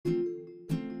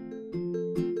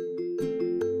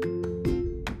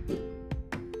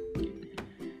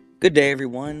Good day,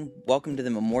 everyone. Welcome to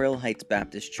the Memorial Heights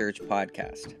Baptist Church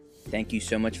podcast. Thank you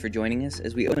so much for joining us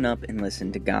as we open up and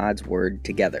listen to God's Word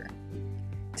together.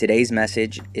 Today's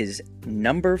message is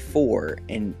number 4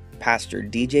 in Pastor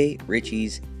DJ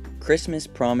Ritchie's Christmas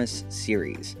Promise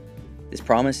series. This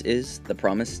promise is the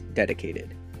Promise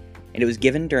Dedicated, and it was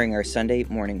given during our Sunday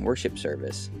morning worship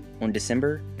service on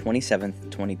December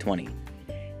 27th, 2020.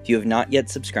 If you have not yet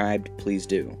subscribed, please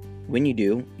do. When you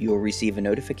do, you will receive a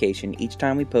notification each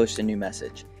time we post a new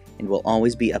message, and will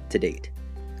always be up to date.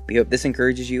 We hope this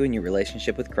encourages you in your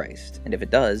relationship with Christ, and if it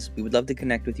does, we would love to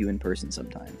connect with you in person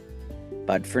sometime.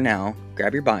 But for now,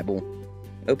 grab your Bible,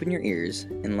 open your ears,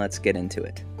 and let's get into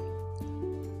it.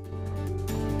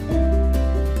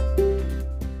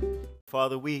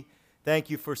 Father, we thank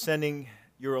you for sending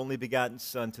your only begotten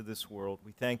Son to this world.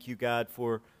 We thank you, God,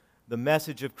 for the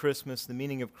message of Christmas, the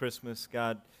meaning of Christmas.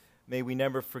 God, may we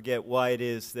never forget why it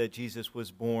is that Jesus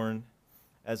was born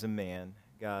as a man,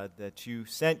 God, that you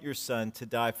sent your Son to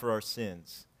die for our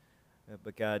sins.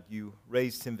 But God, you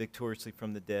raised him victoriously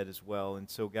from the dead as well. And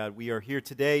so, God, we are here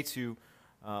today to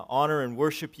honor and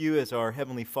worship you as our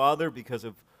Heavenly Father because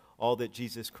of all that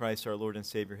Jesus Christ, our Lord and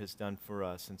Savior, has done for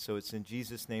us. And so it's in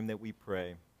Jesus' name that we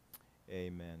pray.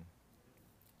 Amen.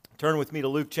 Turn with me to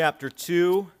Luke chapter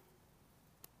 2.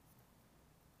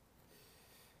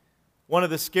 One of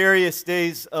the scariest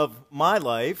days of my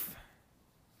life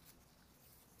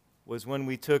was when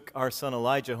we took our son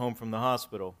Elijah home from the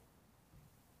hospital.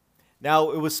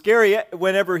 Now, it was scary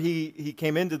whenever he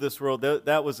came into this world.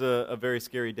 That was a very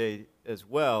scary day as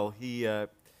well.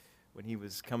 When he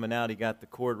was coming out, he got the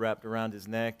cord wrapped around his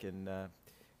neck, and of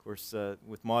course,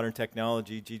 with modern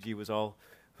technology, Gigi was all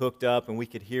hooked up, and we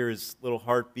could hear his little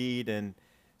heartbeat, and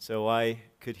so I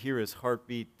could hear his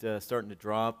heartbeat starting to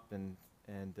drop, and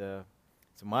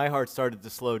so my heart started to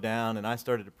slow down, and I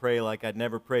started to pray like I'd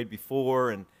never prayed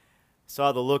before, and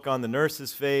saw the look on the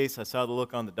nurse's face, I saw the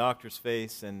look on the doctor's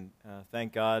face, and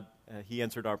thank God he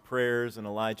answered our prayers, and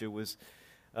Elijah was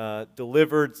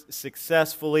delivered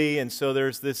successfully. And so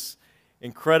there's this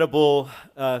incredible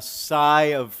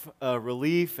sigh of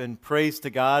relief and praise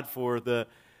to God for the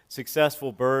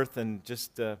successful birth, and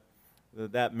just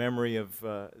that memory of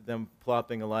them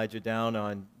plopping Elijah down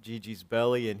on Gigi's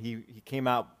belly, and he came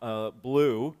out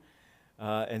blue,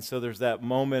 and so there's that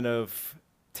moment of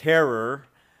terror,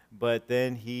 but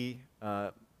then he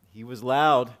was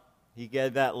loud. He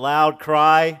gave that loud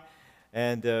cry,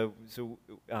 and so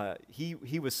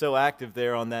he was so active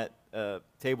there on that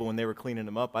table when they were cleaning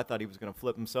him up. I thought he was going to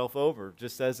flip himself over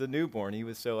just as a newborn. He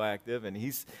was so active, and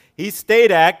he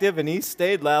stayed active, and he's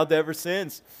stayed loud ever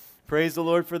since. Praise the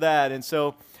Lord for that. And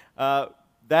so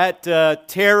that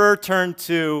terror turned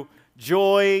to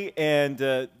joy,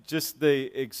 and just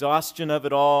the exhaustion of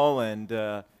it all, and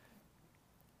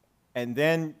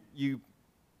then you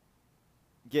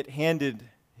get handed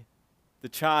the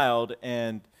child,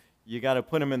 and you got to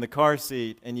put him in the car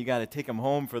seat, and you got to take him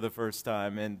home for the first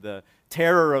time, and the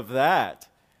terror of that,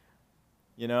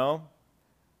 you know.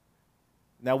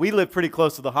 Now, we live pretty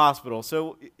close to the hospital,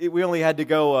 so we only had to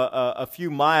go a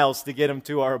few miles to get him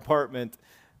to our apartment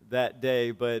that day,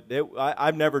 but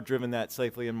I've never driven that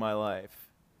safely in my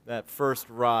life. That first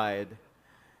ride,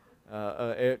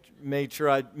 it made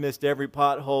sure I missed every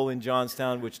pothole in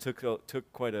Johnstown, which took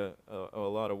quite a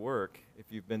lot of work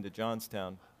if you've been to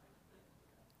Johnstown.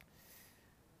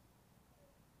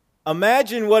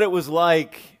 Imagine what it was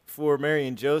like for Mary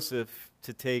and Joseph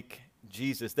to take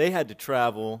Jesus. They had to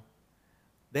travel.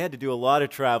 They had to do a lot of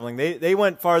traveling. They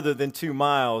went farther than 2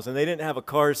 miles, and they didn't have a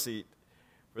car seat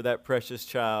for that precious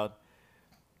child.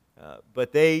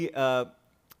 But they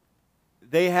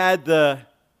had the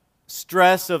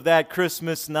stress of that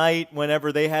Christmas night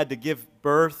whenever they had to give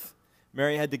birth.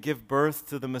 Mary had to give birth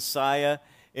to the Messiah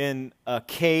in a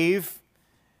cave,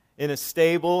 in a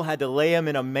stable, had to lay him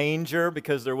in a manger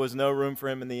because there was no room for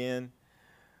him in the inn.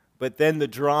 But then the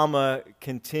drama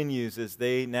continues as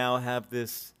they now have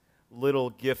this little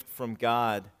gift from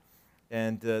God,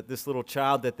 and this little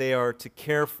child that they are to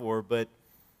care for. But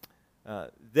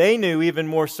they knew even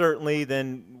more certainly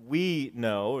than we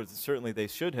know, or certainly they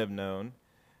should have known,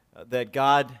 that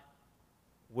God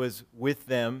was with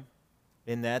them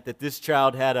in that this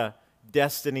child had a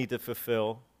destiny to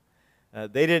fulfill.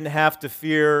 They didn't have to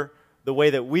fear the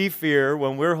way that we fear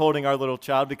when we're holding our little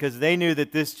child, because they knew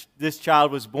that this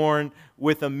child was born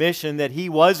with a mission, that he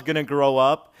was going to grow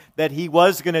up, that he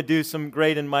was going to do some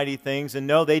great and mighty things. And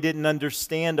no, they didn't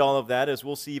understand all of that, as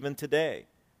we'll see even today.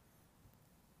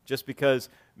 Just because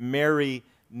Mary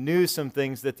knew some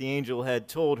things that the angel had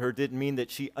told her didn't mean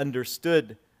that she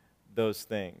understood those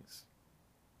things.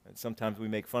 And sometimes we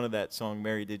make fun of that song,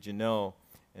 Mary, Did You Know?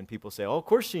 And people say, oh, of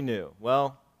course she knew.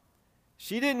 Well,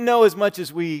 she didn't know as much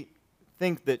as we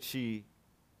think that she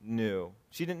knew.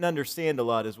 She didn't understand a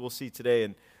lot, as we'll see today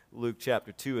in Luke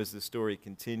chapter 2 as the story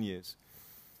continues.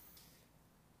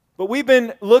 But we've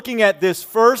been looking at this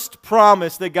first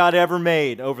promise that God ever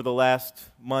made over the last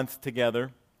month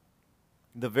together.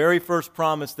 The very first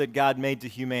promise that God made to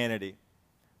humanity.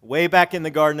 Way back in the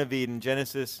Garden of Eden,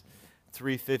 Genesis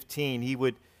 3:15, He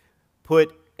would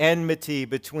put enmity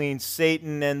between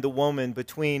Satan and the woman,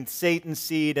 between Satan's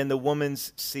seed and the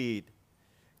woman's seed.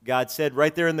 God said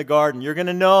right there in the garden, you're going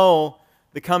to know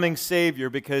the coming Savior,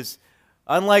 because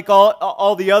unlike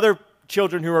all the other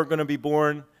children who are going to be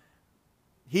born,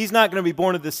 He's not going to be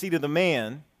born of the seed of the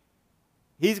man.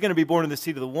 He's going to be born of the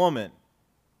seed of the woman.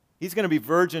 He's going to be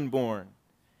virgin born.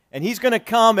 And He's going to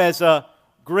come as a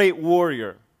great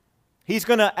warrior. He's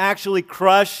going to actually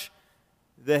crush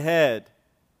the head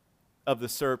of the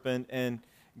serpent. And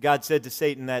God said to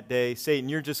Satan that day, Satan,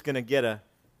 you're going to get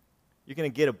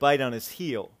a bite on his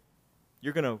heel.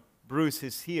 You're going to bruise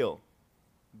his heel.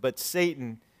 But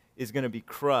Satan is going to be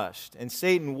crushed. And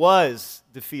Satan was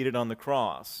defeated on the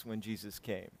cross when Jesus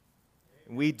came.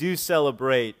 And we do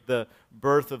celebrate the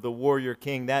birth of the warrior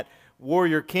king, that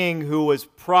warrior king who was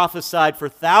prophesied for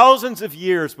thousands of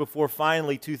years before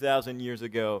finally 2,000 years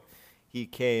ago He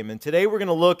came. And today we're going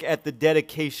to look at the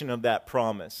dedication of that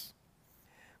promise.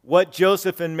 What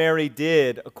Joseph and Mary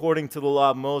did according to the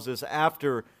law of Moses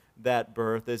after that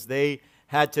birth, as they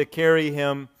had to carry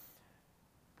Him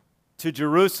to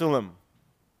Jerusalem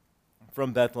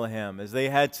from Bethlehem, as they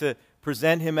had to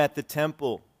present Him at the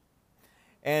temple.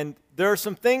 And there are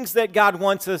some things that God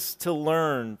wants us to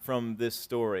learn from this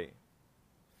story.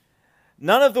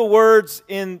 None of the words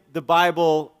in the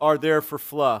Bible are there for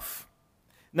fluff.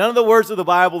 None of the words of the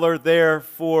Bible are there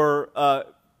for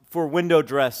window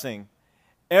dressing.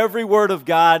 Every word of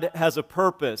God has a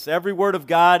purpose. Every word of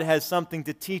God has something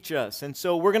to teach us. And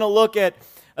so we're going to look at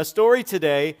a story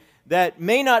today that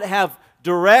may not have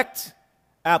direct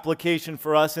application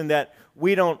for us, in that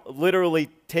we don't literally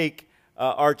take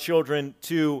our children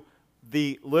to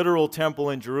the literal temple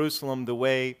in Jerusalem the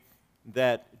way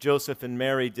that Joseph and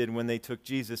Mary did when they took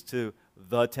Jesus to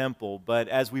the temple. But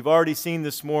as we've already seen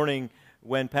this morning,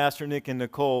 when Pastor Nick and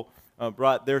Nicole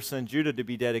brought their son Judah to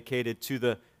be dedicated to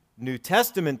the New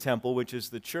Testament temple, which is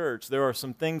the church, there are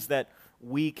some things that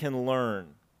we can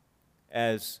learn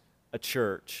as a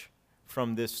church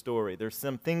from this story. There's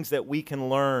some things that we can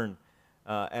learn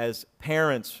as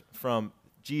parents from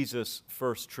Jesus'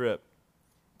 first trip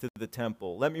to the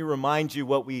temple. Let me remind you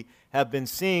what we have been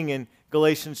seeing in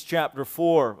Galatians chapter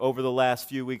 4 over the last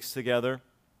few weeks together.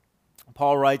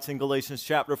 Paul writes in Galatians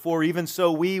chapter 4, even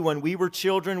so we, when we were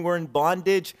children, were in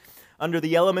bondage under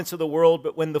the elements of the world,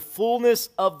 but when the fullness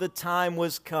of the time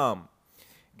was come,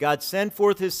 God sent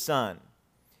forth His Son,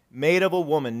 made of a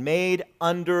woman, made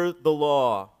under the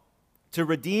law, to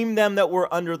redeem them that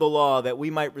were under the law, that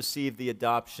we might receive the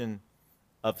adoption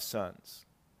of sons.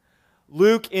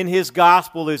 Luke, in his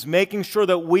gospel, is making sure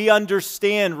that we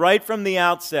understand right from the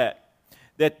outset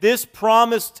that this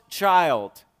promised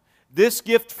child, this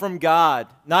gift from God,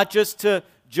 not just to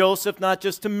Joseph, not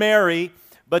just to Mary,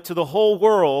 but to the whole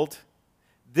world,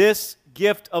 this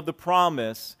gift of the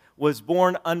promise was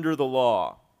born under the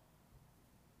law.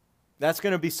 That's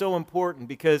going to be so important,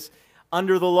 because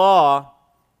under the law,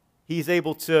 He's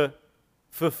able to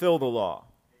fulfill the law.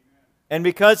 And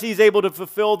because He's able to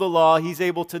fulfill the law, He's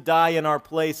able to die in our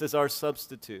place as our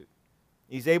substitute.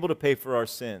 He's able to pay for our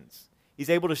sins. He's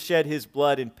able to shed His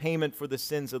blood in payment for the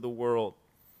sins of the world.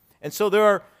 And so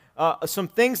there are some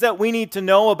things that we need to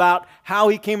know about how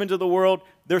He came into the world.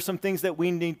 There's some things that we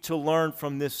need to learn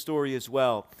from this story as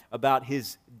well about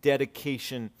His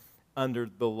dedication under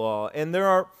the law. And there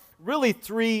are really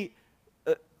three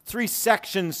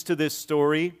sections to this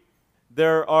story.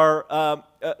 There are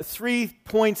 3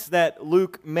 points that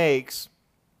Luke makes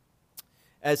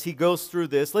as he goes through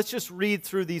this. Let's just read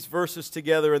through these verses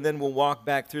together, and then we'll walk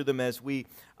back through them as we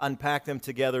unpack them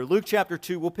together. Luke chapter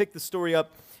 2, we'll pick the story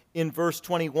up in verse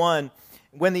 21.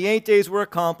 When the 8 days were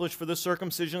accomplished for the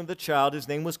circumcision of the child, His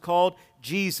name was called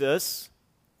Jesus,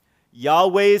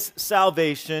 Yahweh's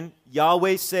salvation,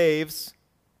 Yahweh saves,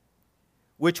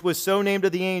 which was so named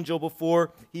of the angel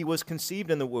before he was conceived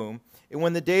in the womb. And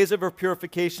when the days of her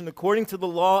purification according to the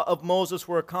law of Moses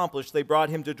were accomplished, they brought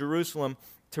Him to Jerusalem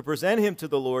to present Him to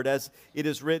the Lord, as it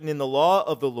is written in the law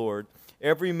of the Lord,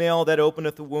 every male that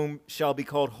openeth the womb shall be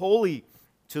called holy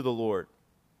to the Lord.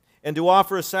 And to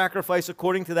offer a sacrifice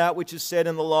according to that which is said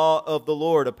in the law of the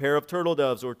Lord, a pair of turtle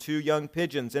doves or 2 young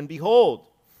pigeons. And behold,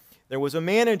 there was a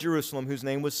man in Jerusalem whose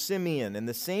name was Simeon, and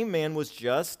the same man was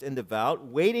just and devout,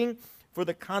 waiting for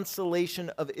the consolation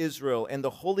of Israel, and the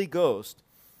Holy Ghost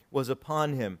was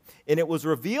upon him. And it was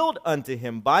revealed unto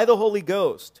him by the Holy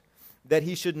Ghost that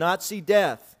he should not see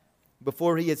death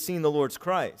before he had seen the Lord's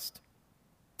Christ.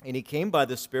 And he came by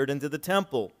the Spirit into the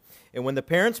temple. And when the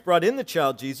parents brought in the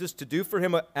child Jesus to do for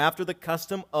him after the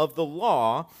custom of the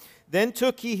law, then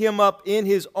took he him up in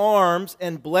his arms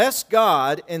and blessed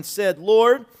God and said,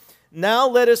 Lord, now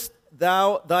lettest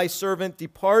thou thy servant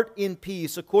depart in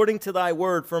peace according to thy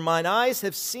word, for mine eyes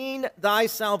have seen thy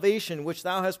salvation, which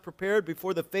thou hast prepared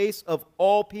before the face of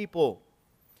all people,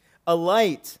 a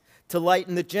light to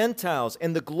lighten the Gentiles,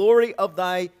 and the glory of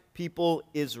thy people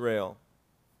Israel.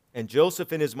 And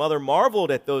Joseph and his mother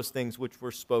marveled at those things which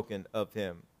were spoken of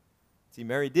him. See,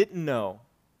 Mary didn't know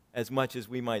as much as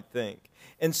we might think.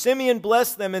 And Simeon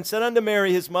blessed them and said unto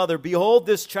Mary his mother, Behold,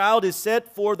 this child is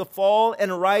set for the fall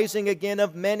and rising again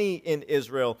of many in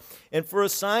Israel, and for a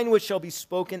sign which shall be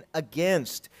spoken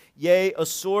against. Yea, a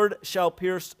sword shall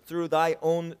pierce through thy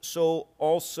own soul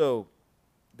also,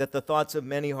 that the thoughts of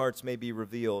many hearts may be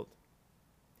revealed.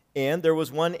 And there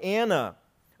was one Anna,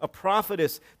 a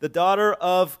prophetess, the daughter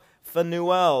of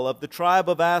Phanuel of the tribe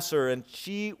of Asher, and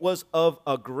she was of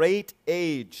a great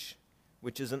age,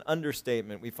 which is an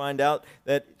understatement. We find out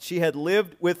that she had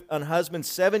lived with an husband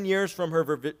 7 years from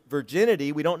her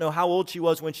virginity. We don't know how old she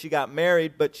was when she got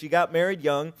married, but she got married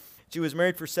young. She was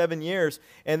married for 7 years,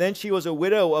 and then she was a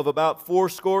widow of about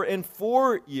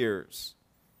 84 years,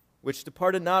 which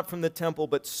departed not from the temple,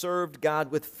 but served God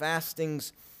with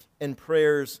fastings and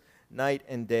prayers night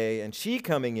and day. And she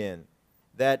coming in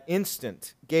that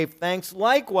instant gave thanks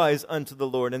likewise unto the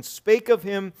Lord, and spake of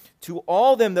him to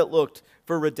all them that looked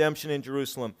for redemption in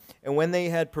Jerusalem. And when they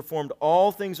had performed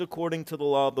all things according to the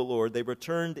law of the Lord, they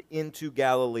returned into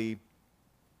Galilee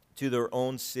to their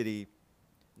own city,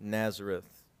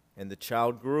 Nazareth. And the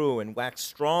child grew and waxed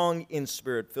strong in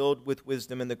spirit, filled with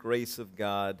wisdom, and the grace of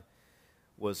God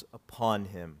was upon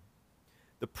him.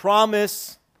 The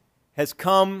promise has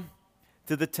come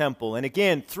to the temple. And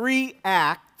again, 3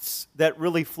 acts that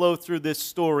really flow through this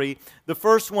story. The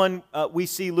first one we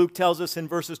see, Luke tells us in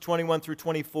verses 21 through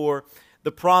 24,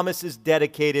 the promise is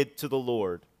dedicated to the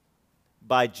Lord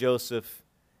by Joseph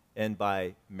and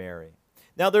by Mary.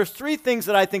 Now, there's 3 things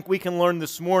that I think we can learn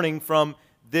this morning from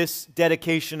this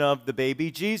dedication of the baby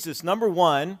Jesus. Number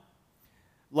 1,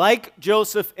 like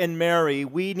Joseph and Mary,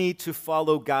 we need to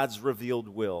follow God's revealed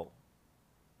will.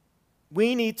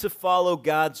 We need to follow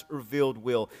God's revealed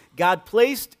will. God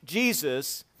placed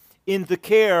Jesus in the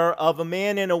care of a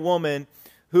man and a woman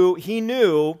who he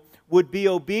knew would be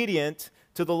obedient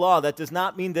to the law. That does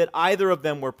not mean that either of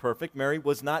them were perfect. Mary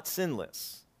was not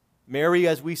sinless. Mary,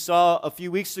 as we saw a few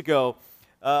weeks ago,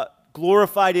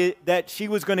 glorified it that she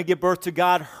was going to give birth to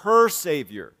God, her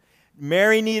Savior.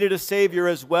 Mary needed a Savior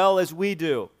as well as we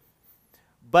do.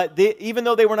 But even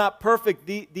though they were not perfect,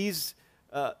 these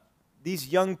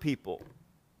young people,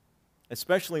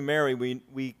 especially Mary,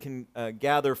 we can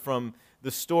gather from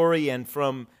the story and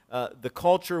from the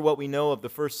culture, what we know of the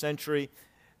first century,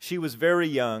 she was very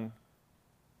young,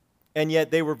 and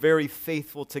yet they were very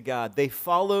faithful to God. They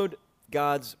followed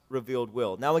God's revealed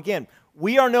will. Now again,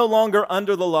 we are no longer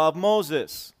under the law of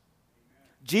Moses.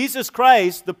 Jesus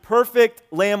Christ, the perfect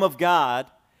Lamb of God,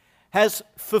 has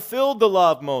fulfilled the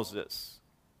law of Moses.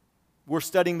 We're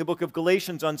studying the book of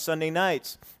Galatians on Sunday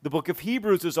nights. The book of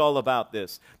Hebrews is all about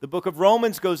this. The book of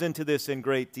Romans goes into this in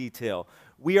great detail.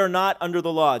 We are not under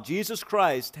the law. Jesus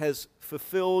Christ has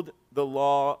fulfilled the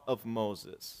law of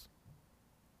Moses.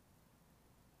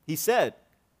 He said,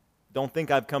 don't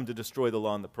think I've come to destroy the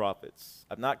law and the prophets.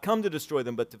 I've not come to destroy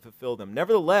them, but to fulfill them.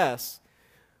 Nevertheless,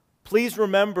 please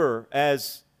remember,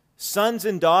 as sons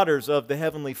and daughters of the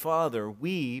Heavenly Father,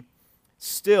 we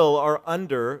still are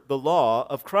under the law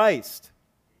of Christ.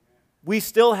 We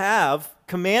still have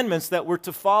commandments that we're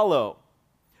to follow.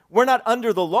 We're not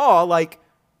under the law like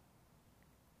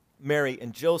Mary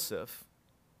and Joseph.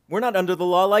 We're not under the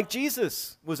law like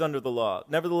Jesus was under the law.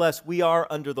 Nevertheless, we are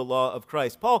under the law of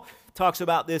Christ. Paul talks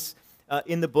about this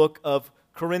in the book of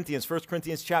Corinthians, 1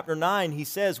 Corinthians chapter 9. He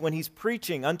says, when he's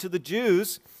preaching unto the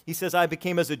Jews, he says, I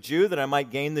became as a Jew that I might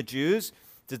gain the Jews.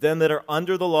 To them that are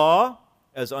under the law,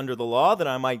 as under the law, that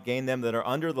I might gain them that are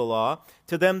under the law.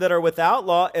 To them that are without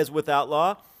law, as without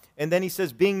law. And then he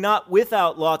says, being not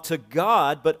without law to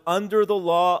God, but under the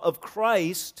law of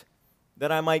Christ,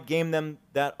 that I might gain them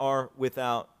that are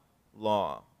without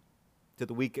law. To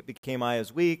the weak became I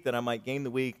as weak, that I might gain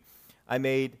the weak. I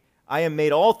am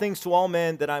made all things to all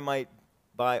men, that I might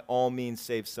by all means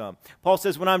save some. Paul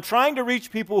says, when I'm trying to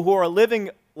reach people who are living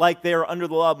like they are under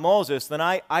the law of Moses, then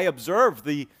I observe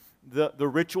the the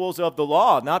rituals of the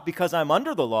law, not because I'm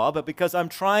under the law, but because I'm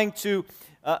trying to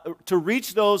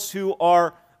reach those who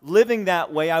are living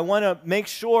that way. I want to make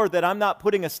sure that I'm not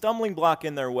putting a stumbling block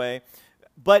in their way.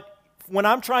 But when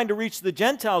I'm trying to reach the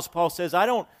Gentiles, Paul says, I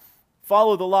don't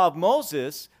follow the law of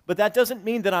Moses, but that doesn't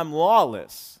mean that I'm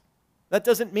lawless. That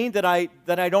doesn't mean that I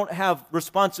don't have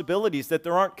responsibilities, that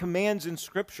there aren't commands in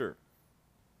Scripture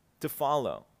to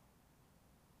follow.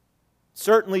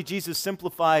 Certainly, Jesus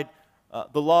simplified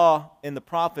the law and the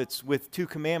prophets with 2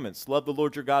 commandments. Love the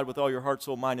Lord your God with all your heart,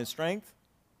 soul, mind, and strength,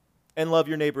 and love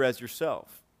your neighbor as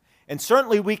yourself. And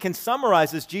certainly we can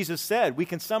summarize, as Jesus said, we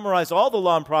can summarize all the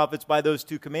law and prophets by those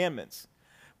 2 commandments.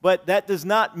 But that does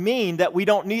not mean that we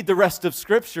don't need the rest of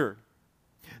Scripture.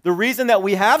 The reason that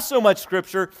we have so much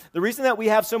Scripture, the reason that we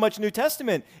have so much New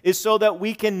Testament is so that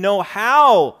we can know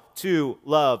how to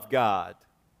love God,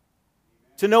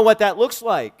 to know what that looks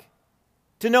like,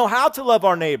 to know how to love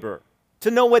our neighbor,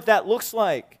 to know what that looks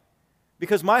like.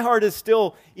 Because my heart is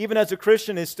still, even as a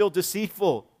Christian, is still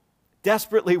deceitful,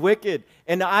 desperately wicked,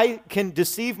 and I can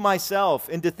deceive myself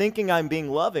into thinking I'm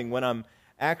being loving when I'm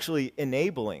actually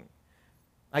enabling.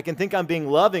 I can think I'm being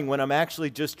loving when I'm actually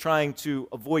just trying to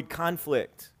avoid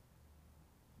conflict,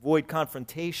 avoid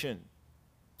confrontation.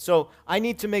 So I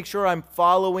need to make sure I'm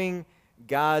following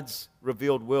God's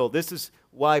revealed will. This is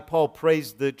why Paul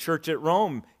praised the church at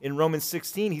Rome in Romans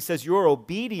 16. He says, your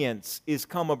obedience is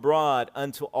come abroad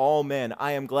unto all men.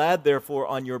 I am glad, therefore,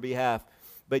 on your behalf,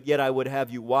 but yet I would have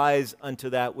you wise unto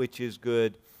that which is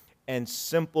good, and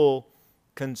simple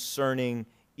concerning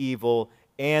evil.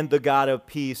 And the God of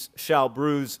peace shall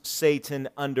bruise Satan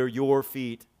under your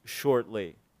feet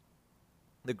shortly.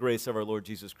 The grace of our Lord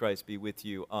Jesus Christ be with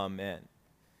you. Amen.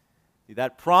 See,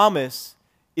 that promise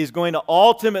is going to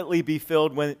ultimately be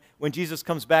filled when Jesus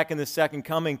comes back in the second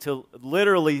coming to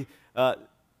literally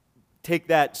take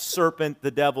that serpent, the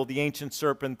devil, the ancient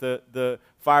serpent, the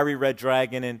fiery red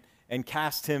dragon, and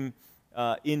cast him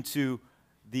into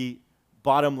the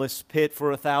bottomless pit for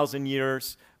 1,000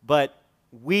 years. But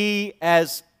we,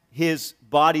 as his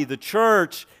body, the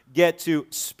church, get to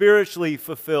spiritually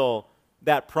fulfill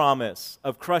that promise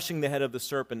of crushing the head of the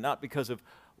serpent, not because of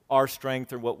our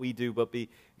strength or what we do, but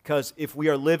because if we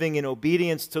are living in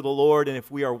obedience to the Lord, and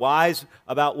if we are wise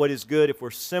about what is good, if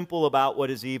we're simple about what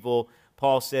is evil,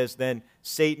 Paul says, then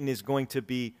Satan is going to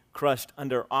be crushed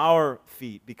under our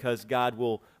feet, because God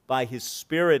will, by his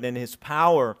Spirit and his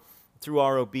power, through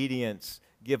our obedience,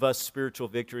 give us spiritual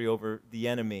victory over the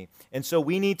enemy. And so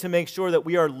we need to make sure that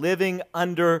we are living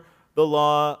under the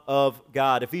law of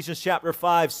God. Ephesians chapter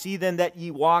 5, see then that ye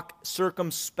walk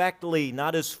circumspectly,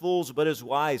 not as fools, but as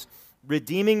wise,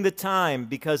 redeeming the time,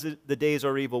 because the days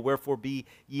are evil. Wherefore be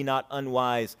ye not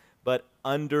unwise, but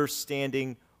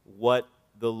understanding what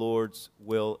the Lord's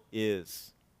will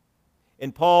is.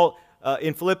 And Paul,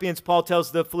 in Philippians, Paul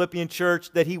tells the Philippian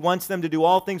church that he wants them to do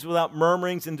all things without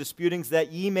murmurings and disputings,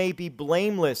 that ye may be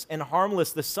blameless and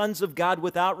harmless, the sons of God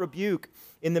without rebuke,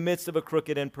 in the midst of a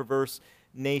crooked and perverse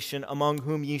nation, among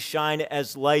whom ye shine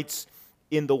as lights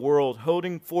in the world,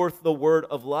 holding forth the word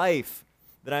of life,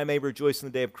 that I may rejoice in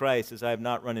the day of Christ, as I have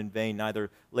not run in vain,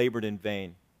 neither labored in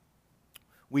vain.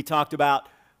 We talked about,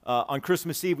 on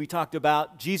Christmas Eve, we talked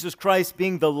about Jesus Christ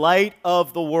being the light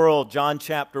of the world, John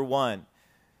chapter 1.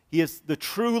 He is the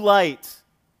true light.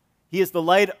 He is the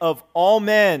light of all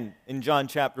men in John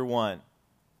chapter 1.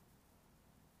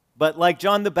 But like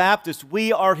John the Baptist,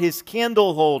 we are his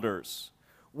candle holders.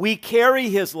 We carry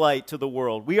his light to the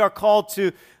world. We are called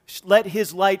to let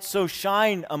his light so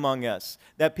shine among us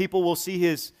that people will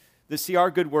see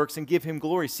our good works and give him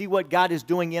glory. See what God is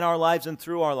doing in our lives and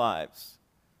through our lives.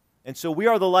 And so we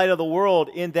are the light of the world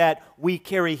in that we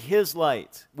carry his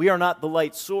light. We are not the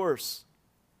light source,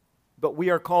 but we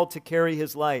are called to carry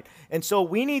his light. And so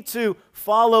we need to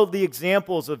follow the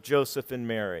examples of Joseph and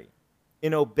Mary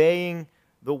in obeying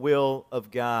the will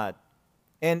of God.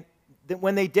 And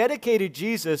when they dedicated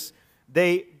Jesus,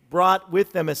 they brought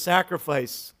with them a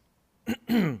sacrifice.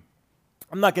 I'm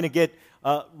not going to get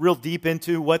real deep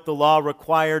into what the law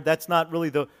required. That's not really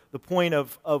the point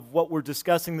of what we're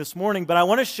discussing this morning. But I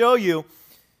want to show you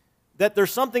that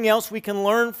there's something else we can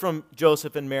learn from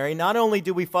Joseph and Mary. Not only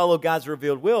do we follow God's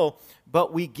revealed will,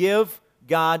 but we give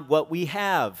God what we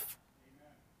have.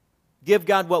 Give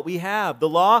God what we have. The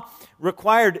law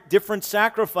required different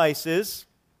sacrifices,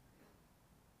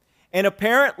 and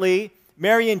apparently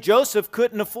Mary and Joseph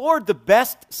couldn't afford the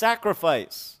best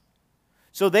sacrifice.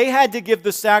 So they had to give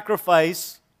the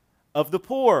sacrifice of the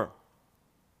poor,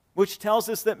 which tells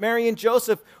us that Mary and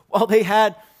Joseph, while they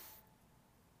had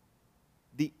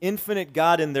the infinite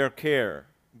God in their care,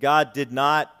 God did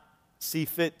not see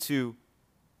fit to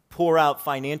pour out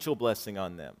financial blessing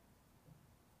on them.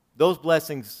 Those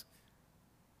blessings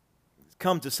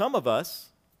come to some of us,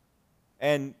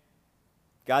 and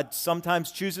God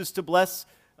sometimes chooses to bless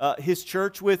His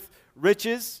church with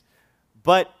riches,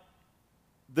 but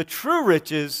the true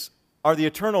riches are the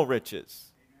eternal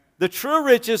riches. The true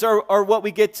riches are what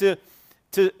we get to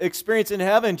experience in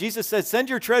heaven. Jesus said, send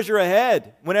your treasure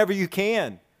ahead whenever you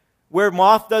can, where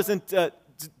moth doesn't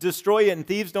destroy it and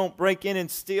thieves don't break in and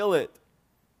steal it.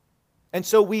 And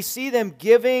so we see them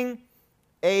giving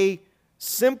a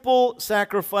simple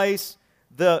sacrifice,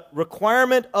 the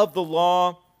requirement of the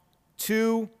law,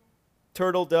 2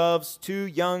 turtle doves, 2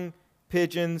 young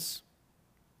pigeons,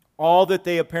 all that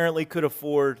they apparently could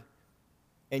afford,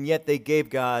 and yet they gave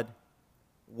God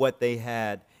what they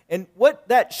had. And what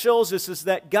that shows us is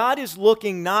that God is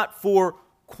looking not for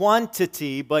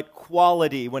quantity, but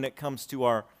quality when it comes to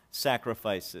our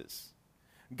sacrifices.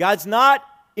 God's not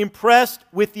impressed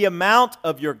with the amount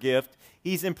of your gift.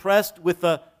 He's impressed with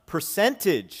the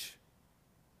percentage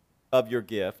of your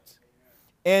gift.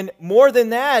 And more than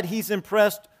that, He's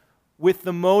impressed with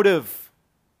the motive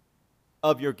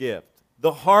of your gift,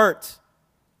 the heart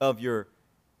of your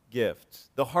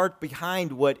gift, the heart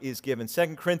behind what is given.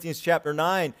 2 Corinthians chapter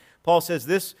 9, Paul says,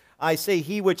 this I say,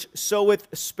 he which soweth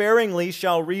sparingly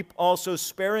shall reap also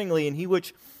sparingly, and he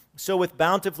which soweth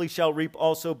bountifully shall reap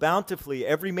also bountifully.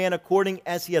 Every man according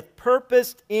as he hath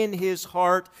purposed in his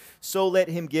heart, so let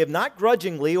him give, not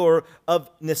grudgingly or of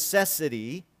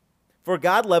necessity. For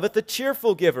God loveth a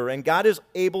cheerful giver, and God is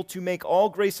able to make all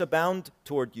grace abound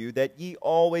toward you, that ye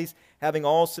always, having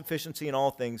all sufficiency in all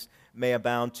things, may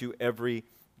abound to every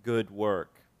good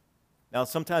work. Now,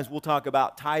 sometimes we'll talk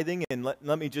about tithing, and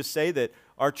let me just say that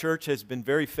our church has been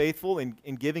very faithful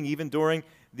in giving, even during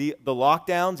the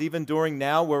lockdowns, even during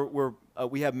now where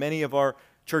we have many of our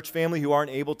church family who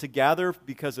aren't able to gather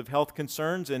because of health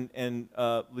concerns and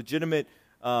legitimate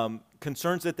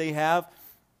concerns that they have.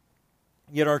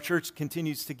 Yet our church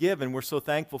continues to give, and we're so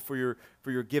thankful for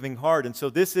your giving heart. And so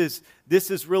this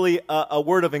is really a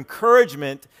word of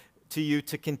encouragement to you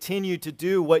to continue to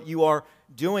do what you are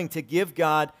doing, to give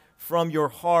God from your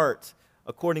heart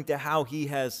according to how He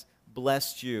has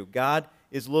blessed you. God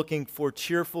is looking for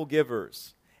cheerful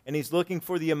givers, and He's looking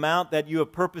for the amount that you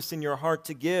have purposed in your heart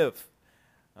to give.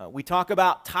 We talk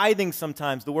about tithing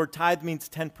sometimes. The word tithe means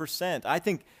 10%. I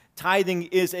think tithing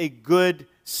is a good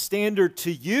standard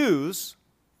to use.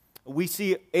 We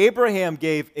see Abraham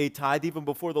gave a tithe even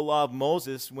before the law of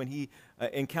Moses when he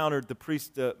encountered the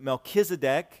priest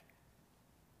Melchizedek.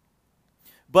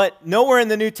 But nowhere in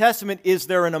the New Testament is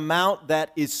there an amount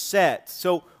that is set.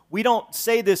 So we don't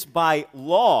say this by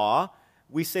law.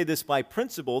 We say this by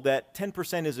principle, that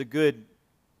 10% is a good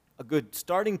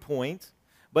starting point.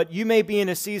 But you may be in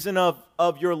a season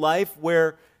of your life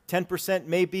where 10%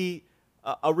 may be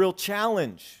a real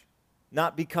challenge,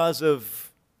 not because of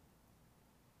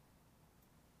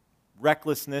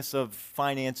recklessness of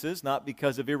finances, not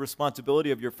because of irresponsibility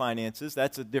of your finances.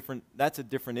 That's a different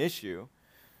issue.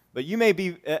 But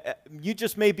you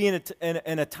just may be in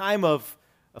a time of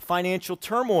financial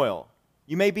turmoil.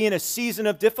 You may be in a season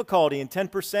of difficulty, and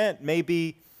 10% may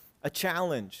be a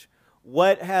challenge.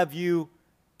 What have you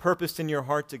purposed in your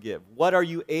heart to give? What are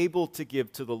you able to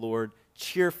give to the Lord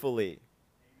cheerfully?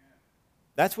 Amen.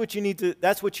 That's what you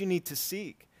need to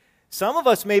seek. Some of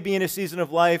us may be in a season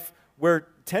of life where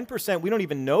 10% we don't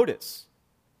even notice.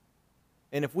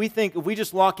 And if we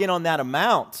just lock in on that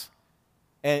amount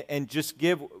and just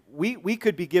give, we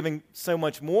could be giving so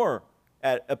much more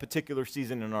at a particular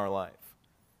season in our life.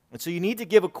 And so you need to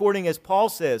give according, as Paul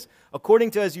says,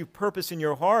 according to as you purpose in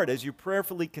your heart, as you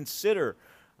prayerfully consider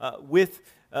with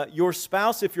your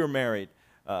spouse if you're married,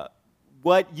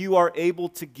 what you are able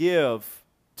to give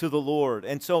to the Lord.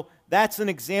 And so that's an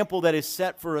example that is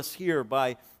set for us here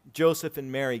by Joseph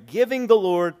and Mary, giving the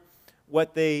Lord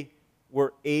what they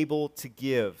were able to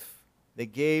give. They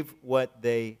gave what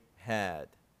they had.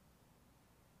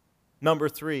 Number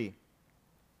 3,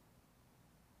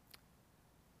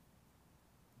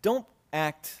 don't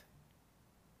act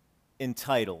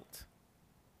entitled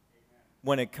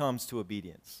when it comes to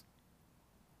obedience.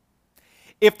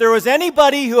 If there was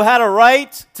anybody who had a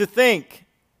right to think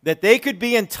that they could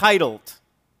be entitled,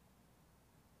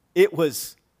 it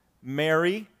was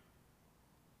Mary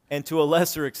and to a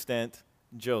lesser extent,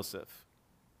 Joseph.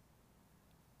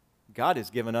 God has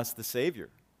given us the Savior.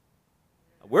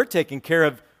 We're taking care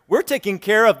of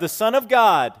the Son of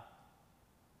God.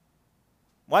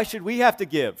 Why should we have to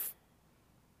give?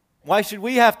 Why should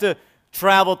we have to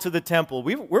travel to the temple?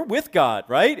 We're with God,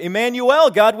 right? Emmanuel,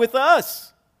 God with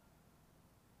us.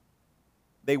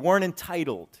 They weren't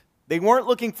entitled. They weren't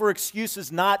looking for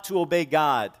excuses not to obey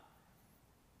God.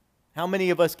 How many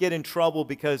of us get in trouble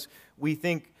because we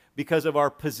think because of our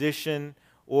position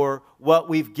or what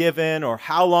we've given or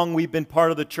how long we've been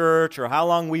part of the church or how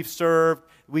long we've served,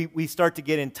 we start to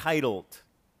get entitled.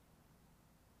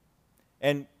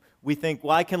 And we think,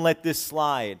 well, I can let this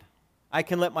slide. I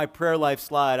can let my prayer life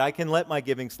slide. I can let my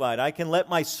giving slide. I can let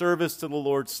my service to the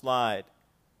Lord slide.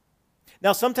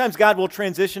 Now, sometimes God will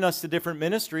transition us to different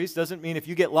ministries. Doesn't mean if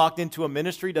you get locked into a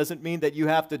ministry, doesn't mean that you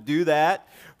have to do that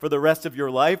for the rest of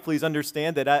your life. Please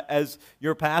understand that as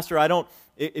your pastor,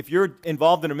 if you're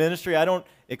involved in a ministry, I don't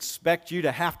expect you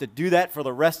to have to do that for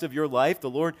the rest of your life. The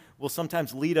Lord will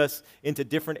sometimes lead us into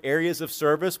different areas of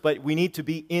service, but we need to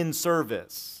be in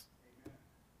service.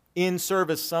 In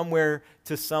service somewhere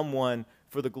to someone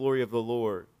for the glory of the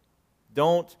Lord.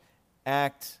 Don't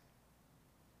act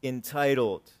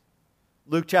entitled.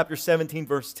 Luke chapter 17,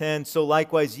 verse 10, so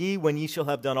likewise ye, when ye shall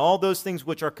have done all those things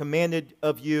which are commanded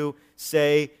of you,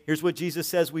 say, here's what Jesus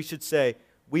says we should say,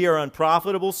 we are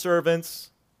unprofitable servants,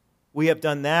 we have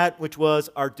done that which was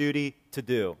our duty to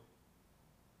do.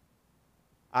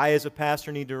 I, as a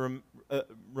pastor, need to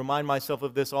remind myself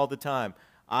of this all the time.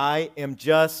 I am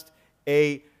just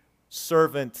a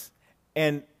servant,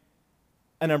 and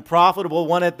an unprofitable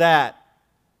one at that.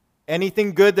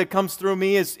 Anything good that comes through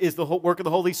me is the work of the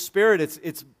Holy Spirit.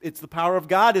 It's the power of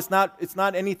God. It's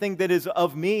not anything that is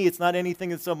of me. It's not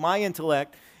anything that's of my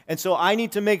intellect. And so I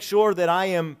need to make sure that I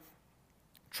am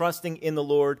trusting in the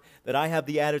Lord, that I have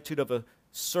the attitude of a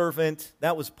servant.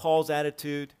 That was Paul's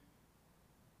attitude.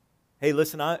 Hey,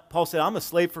 listen, Paul said, I'm a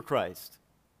slave for Christ.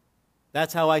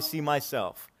 That's how I see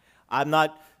myself. I'm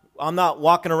not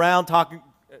walking around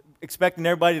expecting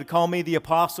everybody to call me the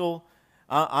apostle.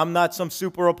 I'm not some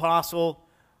super apostle.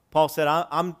 Paul said,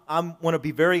 I want to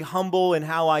be very humble in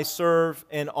how I serve,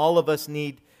 and all of us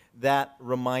need that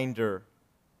reminder.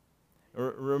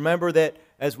 Remember that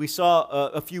as we saw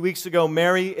a few weeks ago,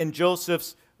 Mary and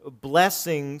Joseph's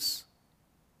blessings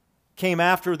came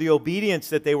after the obedience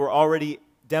that they were already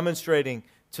demonstrating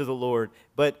to the Lord.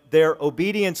 But their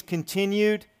obedience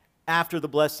continued after the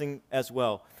blessing as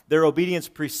well. Their obedience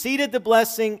preceded the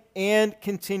blessing and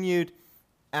continued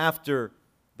after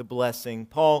the blessing.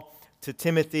 Paul to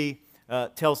Timothy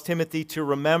tells Timothy to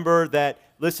remember that,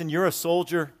 listen, you're a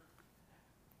soldier.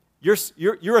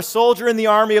 You're a soldier in the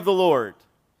army of the Lord.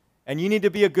 And you need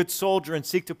to be a good soldier and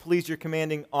seek to please your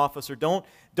commanding officer.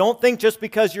 Don't think just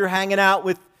because you're hanging out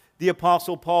with the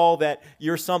Apostle Paul that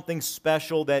you're something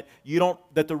special, that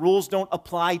the rules don't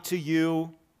apply to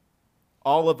you.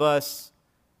 All of us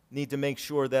need to make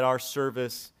sure that our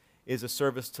service is a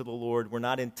service to the Lord. We're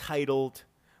not entitled.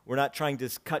 We're not trying to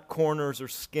cut corners or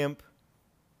skimp.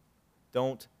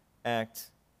 Don't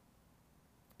act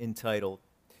entitled.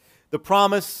 The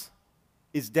promise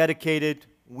is dedicated.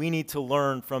 We need to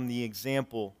learn from the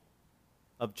example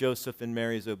of Joseph and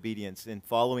Mary's obedience in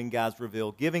following God's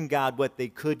reveal, giving God what they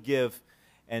could give,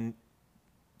 and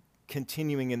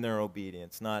continuing in their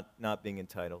obedience, not being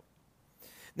entitled.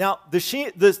 Now, the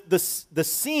scene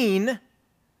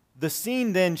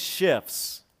then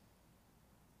shifts.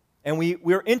 And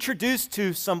we're introduced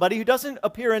to somebody who doesn't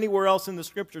appear anywhere else in the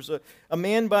Scriptures, a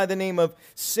man by the name of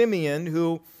Simeon,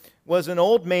 who was an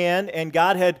old man, and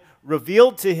God had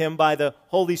revealed to him by the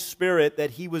Holy Spirit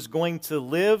that he was going to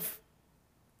live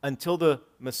until the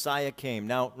Messiah came.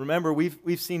 Now, remember, we've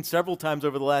seen several times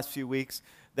over the last few weeks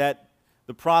that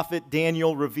the prophet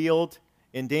Daniel revealed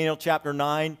in Daniel chapter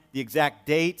 9 the exact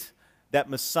date that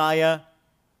Messiah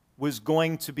was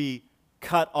going to be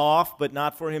cut off, but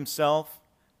not for himself.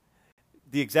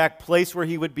 The exact place where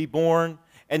he would be born.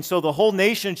 And so the whole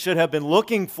nation should have been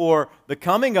looking for the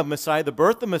coming of Messiah, the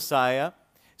birth of Messiah.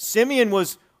 Simeon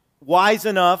was wise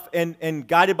enough and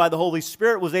guided by the Holy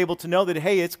Spirit was able to know that,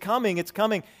 hey, it's coming, it's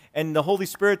coming. And the Holy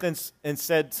Spirit then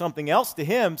said something else to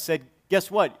him, said, guess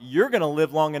what? You're going to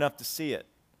live long enough to see it.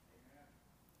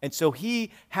 And so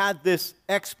he had this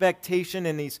expectation,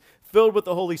 and he's filled with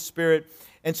the Holy Spirit.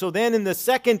 And so then in the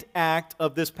second act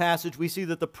of this passage, we see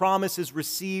that the promise is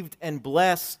received and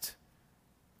blessed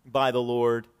by the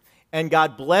Lord. And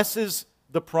God blesses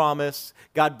the promise.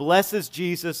 God blesses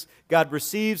Jesus. God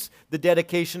receives the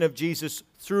dedication of Jesus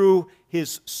through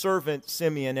his servant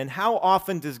Simeon. And how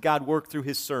often does God work through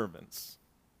his servants?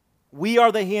 We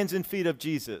are the hands and feet of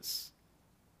Jesus.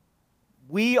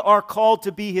 We are called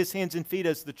to be his hands and feet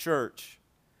as the church.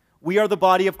 We are the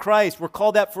body of Christ. We're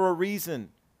called that for a reason.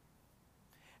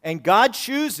 And God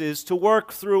chooses to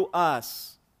work through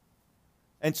us.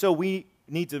 And so we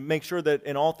need to make sure that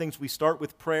in all things we start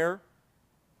with prayer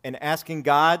and asking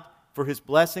God for his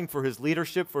blessing, for his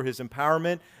leadership, for his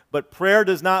empowerment. But prayer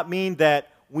does not mean that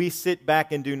we sit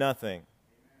back and do nothing.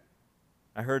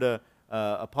 I heard a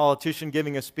politician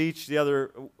giving a speech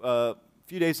a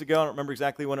few days ago. I don't remember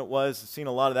exactly when it was. I've seen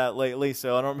a lot of that lately,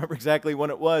 so I don't remember exactly when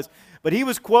it was. But he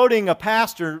was quoting a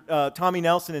pastor, Tommy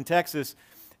Nelson in Texas,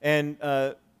 and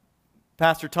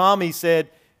Pastor Tommy said,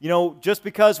 just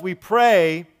because we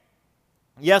pray,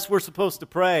 yes, we're supposed to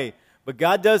pray, but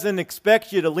God doesn't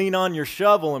expect you to lean on your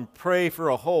shovel and pray for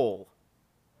a hole.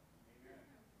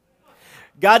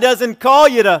 God doesn't call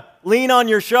you to lean on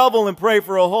your shovel and pray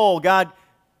for a hole. God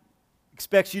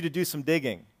expects you to do some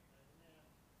digging.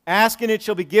 Ask and it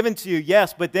shall be given to you,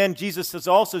 yes, but then Jesus says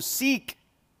also, seek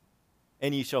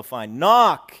and ye shall find.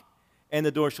 Knock and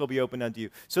the door shall be opened unto you.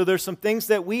 So there's some things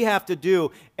that we have to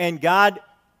do, and God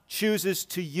chooses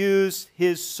to use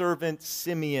his servant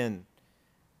Simeon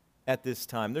at this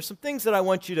time. There's some things that I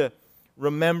want you to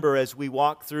remember as we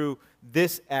walk through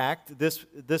this act,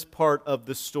 this part of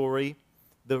the story,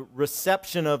 the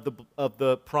reception of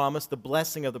the promise, the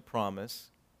blessing of the promise.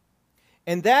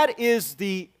 And that is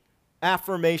the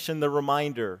affirmation, the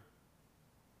reminder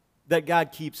that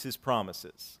God keeps his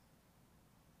promises.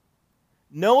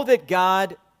 Know that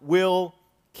God will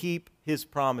keep his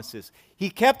promises. He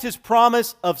kept his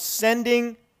promise of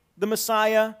sending the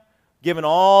Messiah, given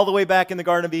all the way back in the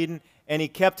Garden of Eden, and he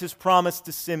kept his promise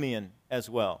to Simeon as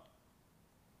well.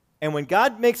 And when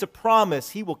God makes a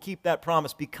promise, he will keep that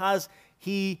promise because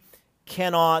he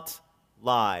cannot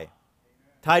lie.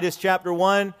 Titus chapter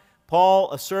 1,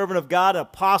 Paul, a servant of God, an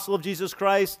apostle of Jesus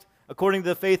Christ, according to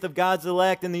the faith of God's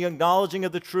elect and the acknowledging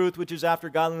of the truth which is after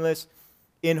godliness,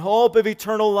 in hope of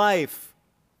eternal life,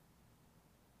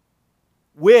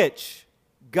 which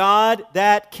God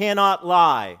that cannot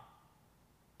lie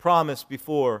promised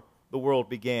before the world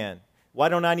began. Why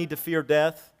don't I need to fear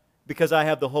death? Because I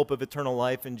have the hope of eternal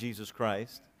life in Jesus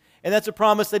Christ. And that's a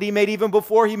promise that he made even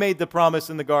before he made the promise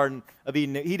in the Garden of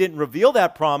Eden. He didn't reveal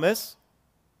that promise.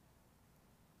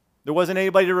 There wasn't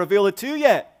anybody to reveal it to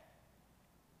yet.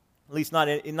 At least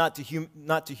not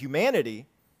to humanity.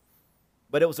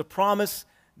 But it was a promise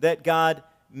that God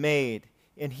made.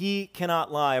 And he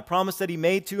cannot lie. A promise that he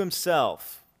made to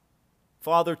himself,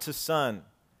 Father to Son,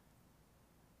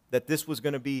 that this was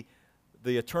going to be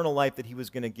the eternal life that he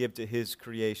was going to give to his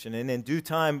creation. And in due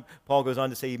time, Paul goes on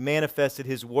to say, he manifested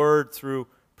his word through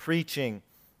preaching,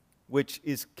 which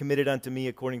is committed unto me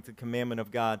according to the commandment of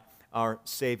God, our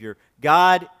Savior.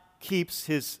 God keeps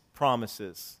his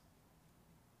promises.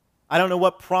 I don't know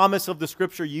what promise of the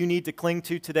Scripture you need to cling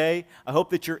to today. I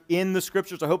hope that you're in the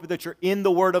Scriptures. I hope that you're in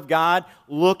the Word of God,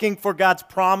 looking for God's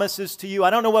promises to you. I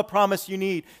don't know what promise you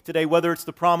need today, whether it's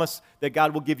the promise that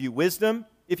God will give you wisdom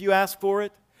if you ask for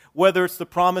it, whether it's the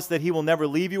promise that he will never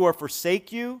leave you or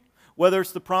forsake you, whether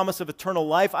it's the promise of eternal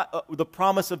life, the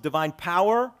promise of divine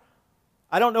power.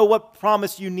 I don't know what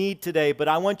promise you need today, but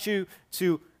I want you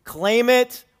to claim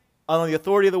it on the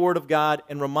authority of the Word of God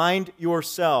and remind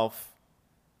yourself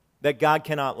that God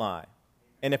cannot lie.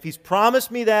 And if he's promised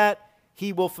me that,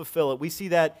 he will fulfill it. We see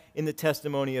that in the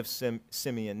testimony of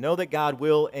Simeon. Know that God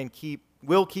will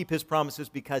keep his promises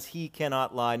because he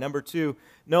cannot lie. Number 2,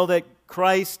 know that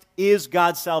Christ is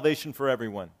God's salvation for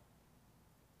everyone.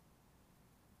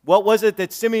 What was it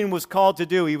that Simeon was called to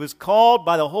do? He was called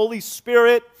by the Holy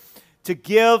Spirit to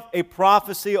give a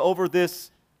prophecy over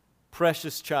this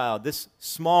precious child, this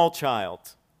small child,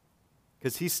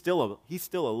 because he's still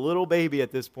a little baby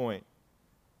at this point.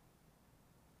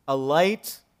 A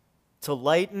light to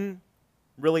lighten,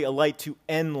 really a light to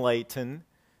enlighten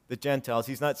the Gentiles.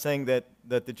 He's not saying that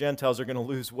the Gentiles are going to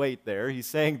lose weight there. He's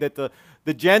saying that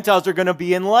the Gentiles are going to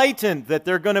be enlightened, that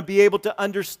they're going to be able to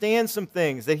understand some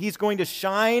things, that he's going to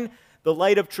shine the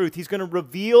light of truth. He's going to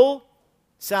reveal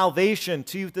salvation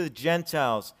to the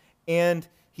Gentiles, and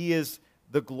he is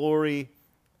the glory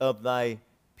of thy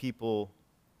people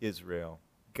Israel.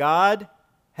 God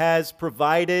has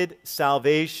provided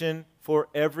salvation for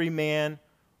every man,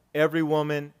 every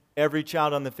woman, every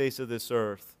child on the face of this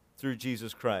earth through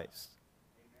Jesus Christ.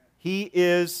 He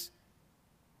is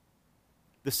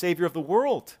the Savior of the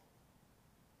world.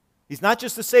 He's not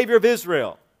just the Savior of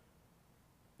Israel.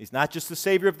 He's not just the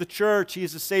Savior of the church. He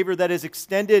is the Savior that has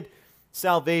extended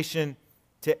salvation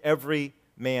to every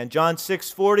man. John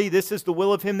 6:40, this is the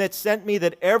will of him that sent me,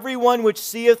 that everyone which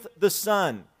seeth the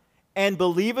Son and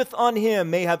believeth on him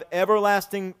may have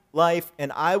everlasting life,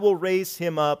 and I will raise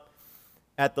him up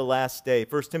at the last day.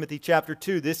 1 Timothy chapter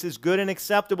 2, this is good and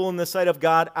acceptable in the sight of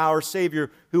God our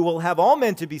Savior, who will have all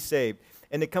men to be saved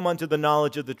and to come unto the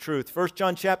knowledge of the truth. 1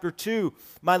 John chapter 2,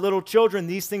 my little children,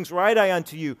 these things write I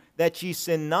unto you, that ye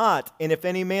sin not. And if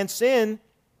any man sin,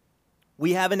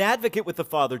 We have an advocate with the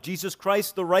Father, Jesus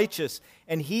Christ the righteous,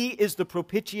 and he is the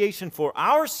propitiation for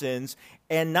our sins,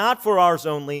 and not for ours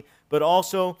only, but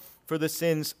also for the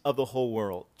sins of the whole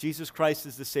world. Jesus Christ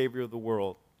is the Savior of the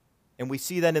world. And we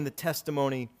see that in the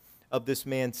testimony of this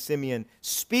man, Simeon,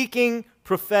 speaking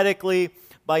prophetically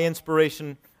by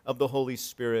inspiration of the Holy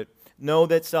Spirit. Know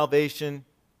that salvation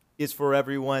is for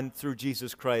everyone through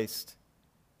Jesus Christ,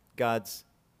 God's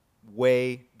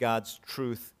way, God's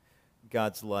truth,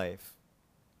 God's life.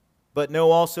 But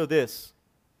know also this: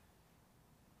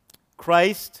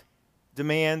 Christ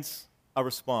demands a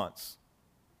response.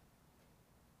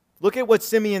 Look at what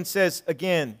Simeon says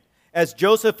again, as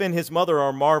Joseph and his mother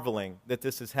are marveling that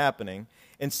this is happening.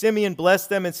 And Simeon blessed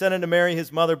them and said unto Mary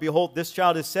his mother, Behold, this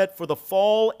child is set for the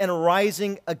fall and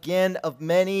rising again of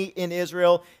many in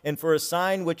Israel, and for a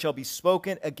sign which shall be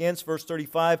spoken against. Verse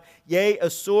 35, Yea, a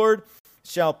sword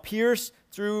shall pierce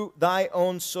through thy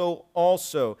own soul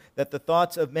also, that the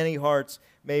thoughts of many hearts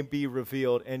may be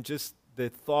revealed. And just the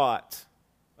thought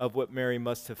of what Mary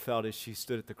must have felt as she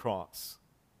stood at the cross.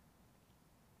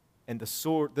 And the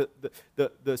sword,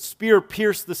 the spear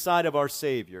pierced the side of our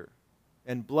Savior,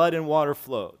 and blood and water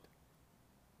flowed.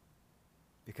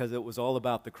 Because it was all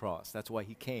about the cross. That's why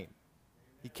he came.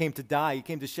 He came to die. He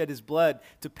came to shed his blood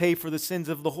to pay for the sins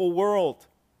of the whole world.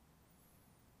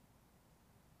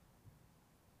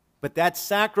 But that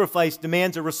sacrifice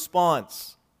demands a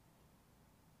response.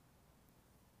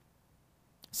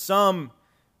 Some,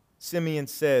 Simeon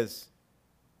says,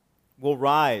 will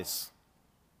rise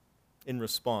in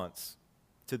response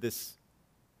to this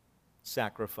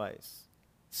sacrifice.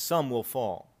 Some will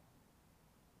fall.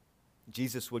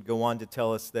 Jesus would go on to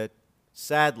tell us that,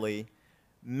 sadly,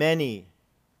 many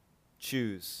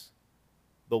choose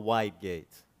the wide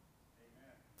gate.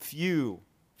 Amen. Few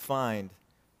find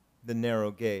the narrow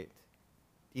gate,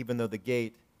 even though the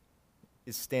gate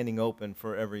is standing open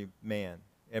for every man,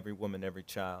 every woman, every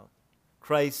child.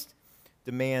 Christ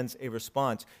demands a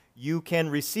response. You can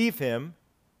receive him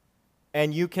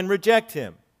and you can reject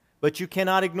him, but you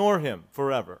cannot ignore him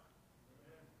forever.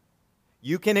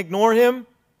 You can ignore him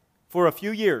for a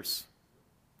few years.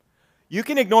 You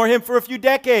can ignore him for a few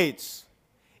decades.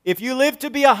 If you live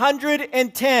to be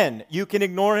 110, you can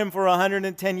ignore him for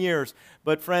 110 years.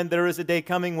 But friend, there is a day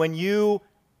coming when you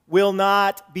will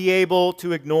not be able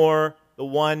to ignore the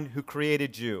one who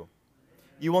created you.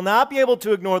 You will not be able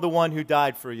to ignore the one who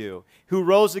died for you, who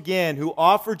rose again, who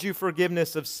offered you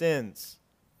forgiveness of sins.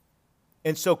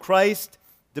 And so Christ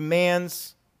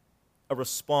demands a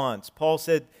response. Paul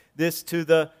said this to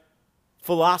the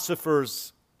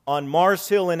philosophers on Mars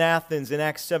Hill in Athens in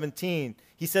Acts 17.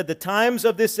 He said, The times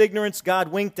of this ignorance God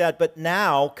winked at, but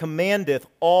now commandeth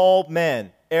all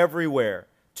men everywhere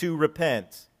to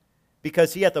repent,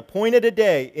 because he hath appointed a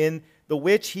day in the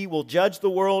which he will judge the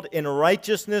world in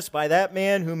righteousness by that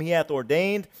man whom he hath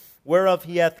ordained, whereof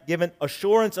he hath given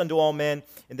assurance unto all men,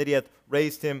 and that he hath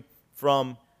raised him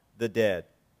from the dead.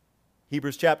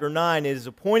 Hebrews chapter 9, It is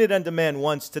appointed unto men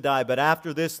once to die, but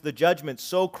after this the judgment.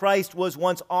 So Christ was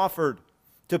once offered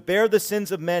to bear the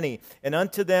sins of many, and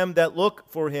unto them that look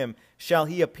for him shall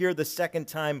he appear the second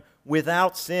time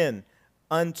without sin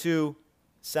unto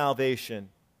salvation.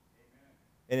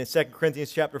 And in 2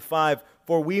 Corinthians chapter 5,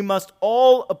 For we must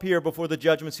all appear before the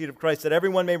judgment seat of Christ, that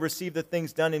everyone may receive the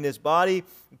things done in his body,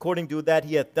 according to that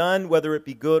he hath done, whether it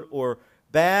be good or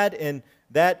bad. And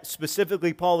that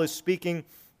specifically Paul is speaking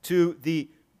to the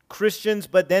Christians.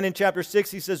 But then in chapter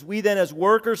 6 he says, We then as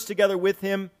workers together with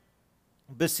him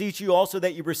beseech you also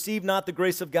that you receive not the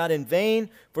grace of God in vain.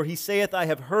 For he saith, I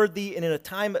have heard thee, and in a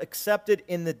time accepted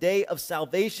in the day of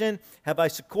salvation have I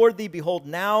succored thee. Behold,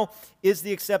 now is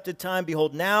the accepted time.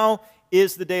 Behold, now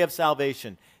is the day of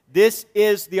salvation. This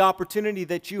is the opportunity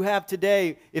that you have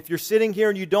today. If you're sitting here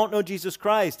and you don't know Jesus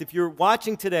Christ, if you're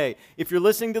watching today, if you're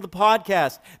listening to the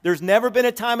podcast, there's never been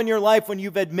a time in your life when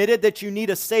you've admitted that you need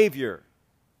a Savior.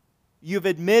 You've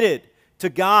admitted to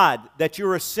God that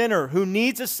you're a sinner who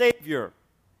needs a Savior.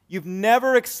 You've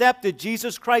never accepted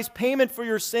Jesus Christ's payment for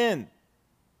your sin.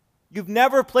 You've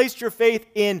never placed your faith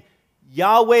in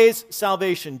Yahweh's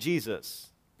salvation,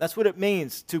 Jesus. That's what it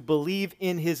means to believe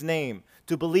in his name,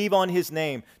 to believe on his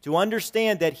name, to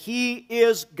understand that he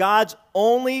is God's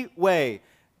only way.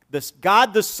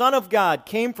 God, the Son of God,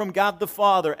 came from God the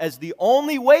Father as the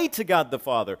only way to God the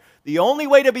Father, the only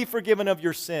way to be forgiven of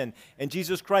your sin. And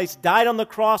Jesus Christ died on the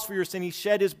cross for your sin. He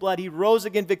shed his blood. He rose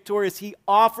again victorious. He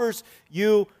offers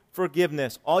you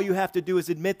forgiveness. All you have to do is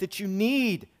admit that you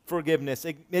need forgiveness.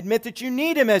 Admit that you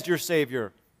need him as your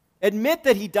Savior. Admit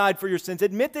that he died for your sins.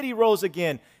 Admit that he rose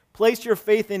again. Place your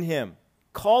faith in him.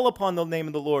 Call upon the name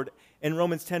of the Lord. And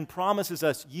Romans 10 promises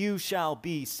us, you shall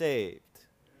be saved.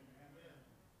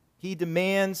 He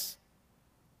demands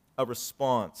a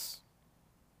response.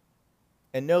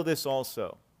 And know this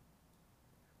also.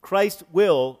 Christ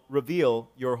will reveal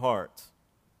your heart.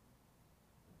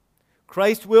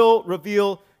 Christ will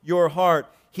reveal your heart.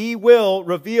 He will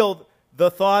reveal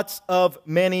the thoughts of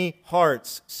many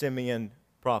hearts, Simeon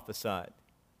prophesied.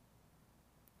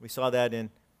 We saw that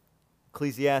in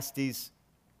Ecclesiastes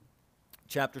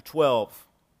chapter 12.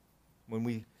 When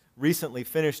we recently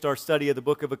finished our study of the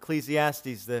book of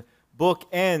Ecclesiastes, the book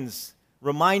ends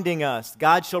reminding us,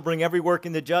 God shall bring every work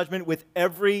into judgment with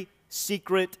every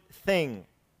secret thing,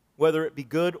 whether it be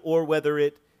good or whether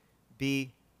it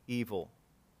be evil.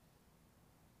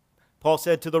 Paul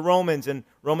said to the Romans in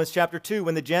Romans chapter 2,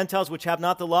 when the Gentiles which have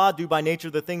not the law do by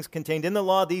nature the things contained in the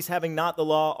law, these having not the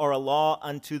law are a law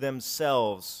unto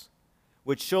themselves,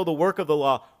 which show the work of the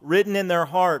law written in their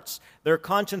hearts, their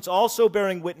conscience also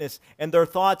bearing witness, and their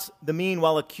thoughts the mean,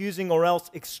 while accusing or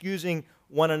else excusing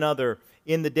one another,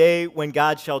 in the day when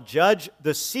God shall judge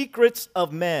the secrets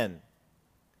of men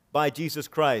by Jesus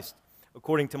Christ,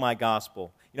 according to my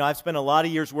gospel. You know, I've spent a lot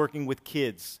of years working with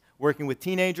kids, working with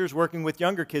teenagers, working with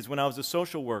younger kids when I was a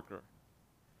social worker.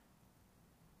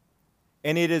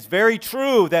 And it is very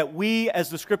true that we, as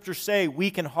the scriptures say, we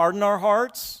can harden our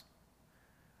hearts,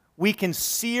 we can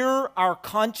sear our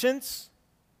conscience.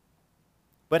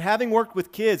 But having worked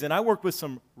with kids, and I worked with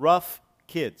some rough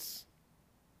kids.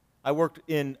 I worked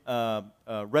in a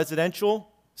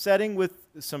residential setting with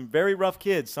some very rough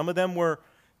kids. Some of them were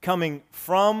coming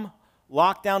from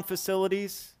lockdown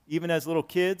facilities, even as little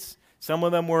kids. Some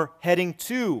of them were heading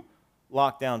to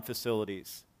lockdown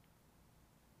facilities.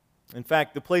 In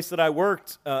fact, the place that I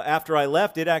worked, after I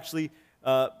left, it actually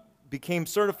became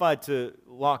certified to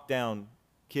lock down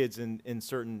kids in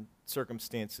certain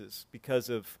circumstances because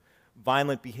of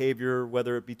violent behavior,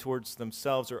 whether it be towards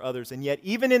themselves or others. And yet,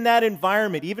 even in that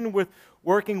environment, even with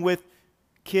working with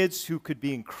kids who could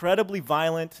be incredibly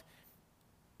violent,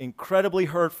 incredibly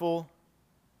hurtful,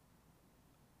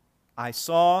 I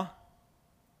saw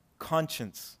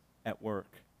conscience at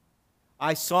work.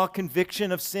 I saw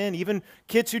conviction of sin, even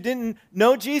kids who didn't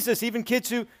know Jesus, even kids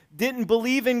who didn't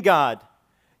believe in God,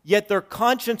 yet their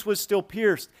conscience was still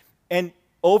pierced. And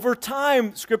over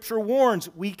time, Scripture warns,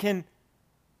 we can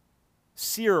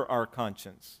sear our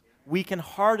conscience. We can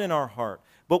harden our heart.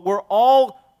 But we're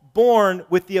all born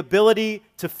with the ability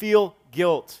to feel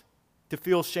guilt, to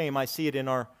feel shame. I see it in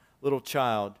our little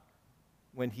child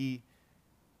when he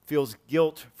feels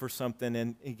guilt for something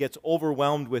and he gets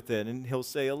overwhelmed with it, and he'll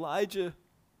say, Elijah's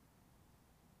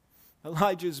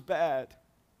bad.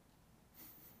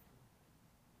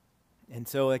 And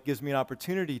so it gives me an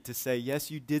opportunity to say,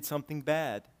 yes, you did something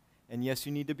bad, and yes,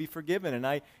 you need to be forgiven. And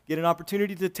I get an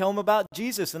opportunity to tell him about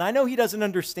Jesus, and I know he doesn't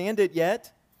understand it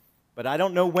yet, but I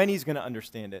don't know when he's going to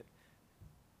understand it.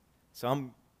 So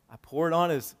I pour it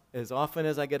on as often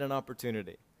as I get an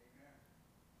opportunity.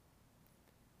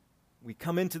 We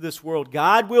come into this world,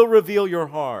 God will reveal your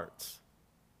heart.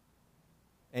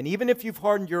 And even if you've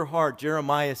hardened your heart,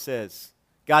 Jeremiah says,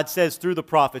 God says through the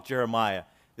prophet Jeremiah,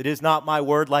 that is not my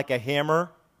word like a hammer.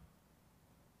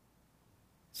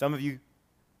 Some of you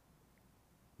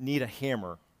need a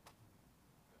hammer.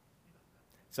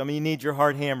 Some of you need your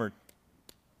heart hammered.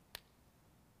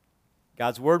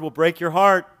 God's word will break your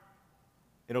heart.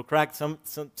 It'll crack.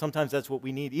 Sometimes that's what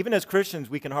we need. Even as Christians,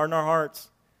 we can harden our hearts.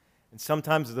 And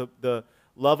sometimes the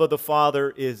love of the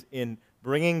Father is in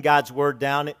bringing God's word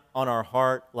down on our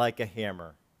heart like a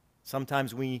hammer.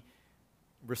 Sometimes we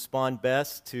respond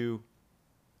best to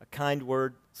a kind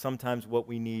word. Sometimes what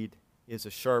we need is a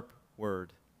sharp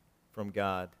word from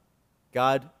God.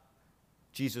 God,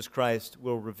 Jesus Christ,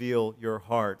 will reveal your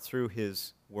heart through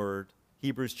His word.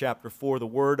 Hebrews chapter 4, the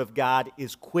word of God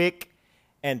is quick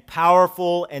and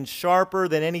powerful and sharper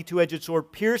than any two-edged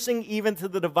sword, piercing even to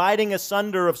the dividing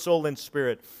asunder of soul and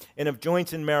spirit, and of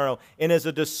joints and marrow, and is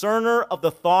a discerner of the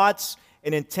thoughts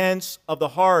and intents of the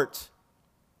heart.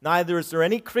 Neither is there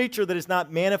any creature that is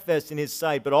not manifest in His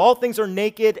sight, but all things are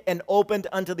naked and opened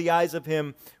unto the eyes of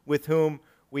Him with whom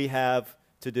we have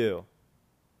to do.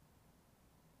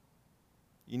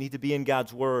 You need to be in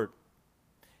God's Word.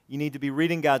 You need to be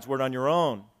reading God's Word on your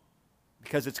own,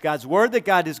 because it's God's Word that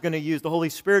God is going to use, the Holy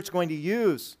Spirit's going to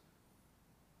use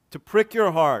to prick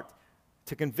your heart,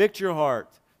 to convict your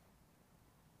heart,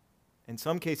 in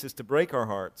some cases to break our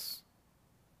hearts.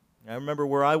 I remember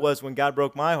where I was when God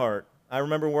broke my heart. I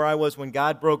remember where I was when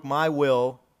God broke my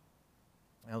will.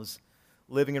 I was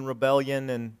living in rebellion,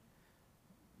 and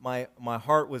my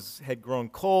heart had grown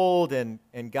cold, and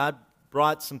God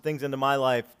brought some things into my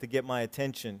life to get my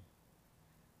attention.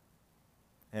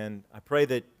 And I pray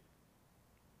that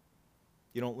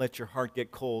You don't let your heart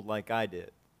get cold like I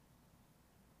did.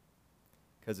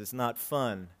 Because it's not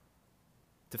fun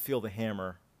to feel the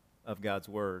hammer of God's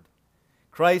word.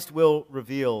 Christ will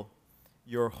reveal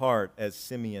your heart, as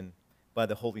Simeon by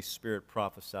the Holy Spirit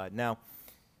prophesied. Now,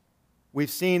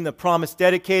 we've seen the promise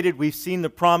dedicated. We've seen the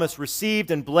promise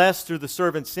received and blessed through the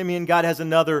servant Simeon. God has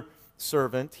another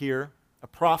servant here, a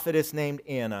prophetess named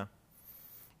Anna.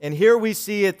 And here we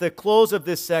see at the close of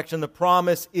this section, the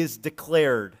promise is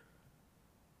declared.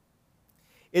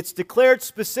 It's declared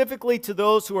specifically to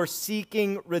those who are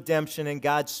seeking redemption, and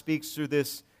God speaks through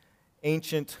this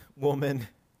ancient woman,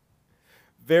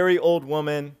 very old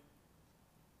woman,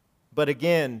 but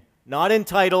again, not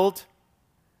entitled,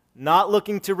 not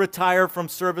looking to retire from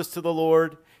service to the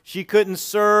Lord. She couldn't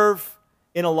serve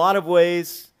in a lot of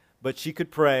ways, but she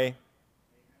could pray.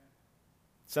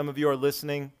 Some of you are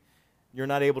listening. You're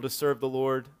not able to serve the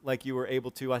Lord like you were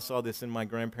able to. I saw this in my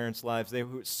grandparents' lives. They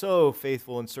were so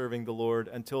faithful in serving the Lord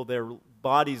until their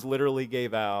bodies literally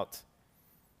gave out.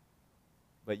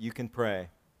 But you can pray.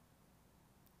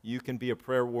 You can be a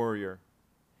prayer warrior.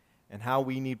 And how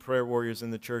we need prayer warriors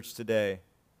in the church today.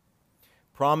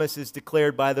 Promise is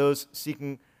declared by those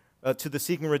seeking to the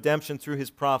seeking redemption through his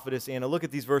prophetess Anna. Look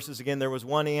at these verses again. There was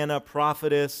one Anna,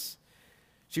 prophetess.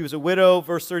 She was a widow,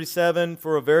 verse 37,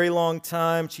 for a very long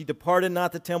time. She departed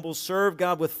not the temple, served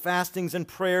God with fastings and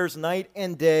prayers night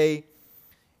and day.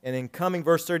 And in coming,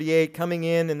 verse 38, coming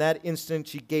in that instant,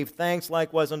 she gave thanks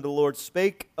likewise unto the Lord,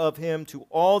 spake of him to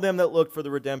all them that looked for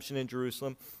the redemption in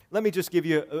Jerusalem. Let me just give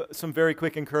you some very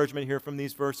quick encouragement here from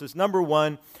these verses. Number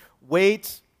one,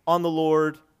 wait on the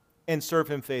Lord and serve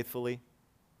him faithfully.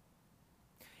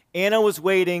 Anna was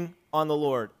waiting on the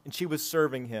Lord, and she was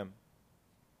serving him.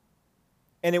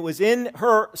 And it was in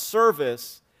her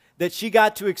service that she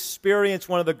got to experience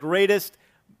one of the greatest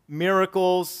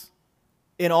miracles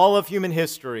in all of human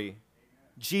history.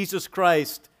 Jesus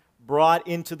Christ brought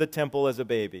into the temple as a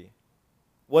baby.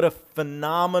 What a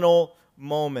phenomenal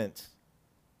moment.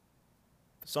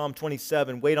 Psalm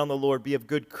 27, wait on the Lord, be of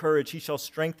good courage, he shall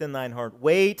strengthen thine heart.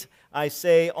 Wait, I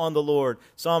say, on the Lord.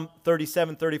 Psalm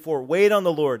 37, 34, wait on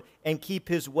the Lord and keep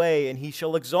his way, and he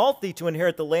shall exalt thee to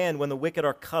inherit the land when the wicked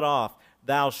are cut off.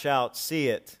 Thou shalt see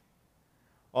it.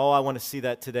 Oh, I want to see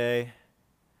that today.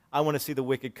 I want to see the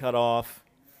wicked cut off.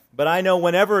 But I know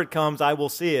whenever it comes, I will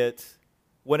see it.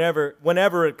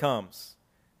 Whenever it comes.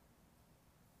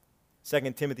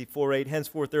 2 Timothy 4:8,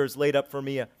 henceforth there is laid up for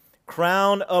me a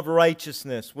crown of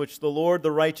righteousness, which the Lord,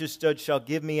 the righteous judge, shall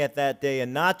give me at that day,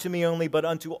 and not to me only, but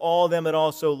unto all them that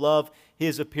also love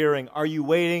his appearing. Are you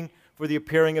waiting for the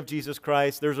appearing of Jesus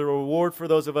Christ? There's a reward for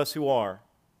those of us who are.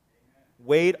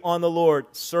 Wait on the Lord.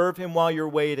 Serve him while you're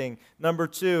waiting. Number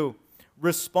two,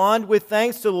 respond with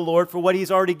thanks to the Lord for what he's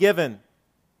already given.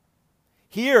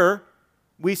 Here,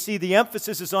 we see the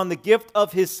emphasis is on the gift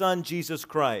of his Son, Jesus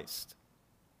Christ.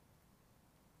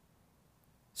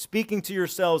 Speaking to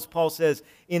yourselves, Paul says,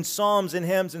 in psalms and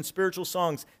hymns and spiritual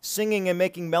songs, singing and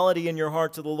making melody in your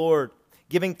heart to the Lord,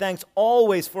 giving thanks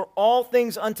always for all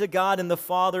things unto God and the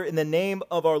Father in the name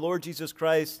of our Lord Jesus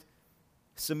Christ,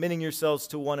 submitting yourselves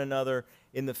to one another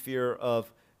in the fear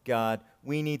of God.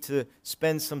 We need to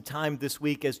spend some time this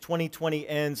week as 2020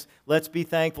 ends. Let's be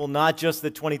thankful not just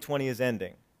that 2020 is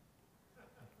ending,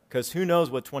 because who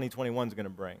knows what 2021 is going to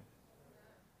bring.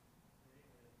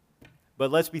 But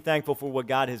let's be thankful for what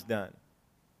God has done.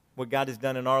 What God has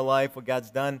done in our life, what God's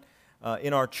done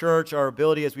in our church, our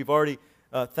ability, as we've already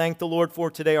thanked the Lord for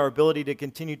today, our ability to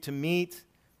continue to meet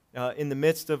in the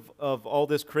midst of all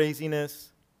this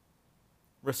craziness.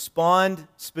 Respond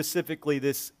specifically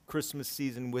this Christmas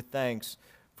season with thanks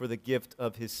for the gift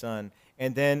of his Son.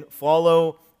 And then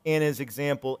follow Anna's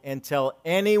example and tell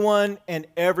anyone and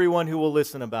everyone who will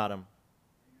listen about him.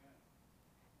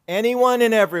 Anyone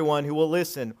and everyone who will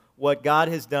listen what God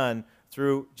has done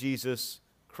through Jesus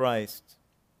Christ.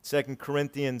 2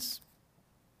 Corinthians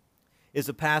is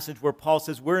a passage where Paul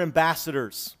says we're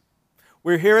ambassadors.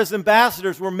 We're here as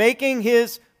ambassadors. We're making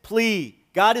his plea.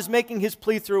 God is making his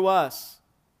plea through us.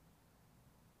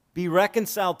 Be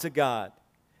reconciled to God.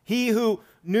 He who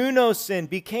knew no sin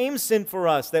became sin for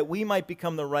us, that we might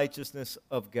become the righteousness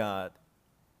of God.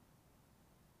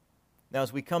 Now,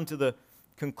 as we come to the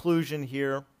conclusion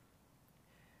here,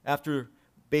 after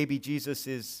baby Jesus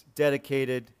is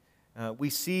dedicated, we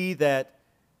see that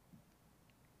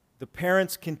the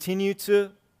parents continue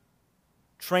to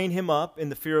train him up in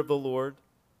the fear of the Lord.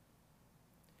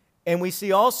 And we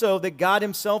see also that God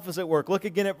himself is at work. Look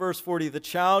again at verse 40. The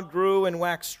child grew and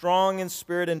waxed strong in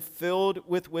spirit and filled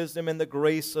with wisdom, and the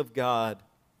grace of God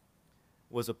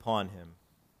was upon him.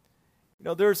 You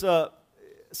know, there's a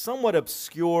somewhat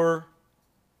obscure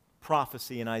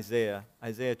prophecy in Isaiah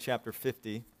chapter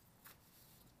 50, if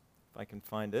I can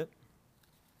find it.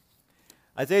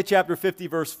 Isaiah chapter 50,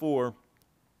 verse 4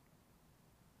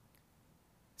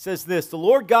 says this, "The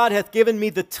Lord God hath given me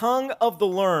the tongue of the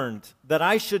learned, that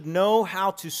I should know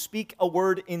how to speak a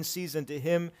word in season to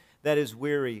him that is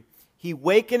weary. He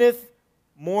wakeneth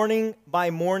morning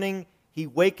by morning, he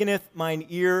wakeneth mine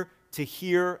ear to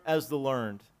hear as the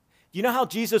learned." Do you know how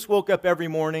Jesus woke up every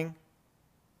morning?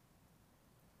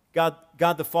 God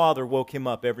the Father woke him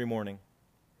up every morning.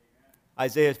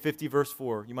 Isaiah 50, verse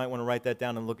 4. You might want to write that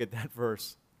down and look at that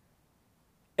verse.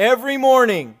 Every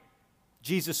morning,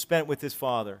 Jesus spent with his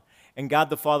Father, and God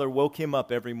the Father woke him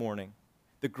up every morning.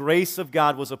 The grace of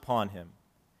God was upon him,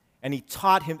 and he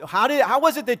taught him. How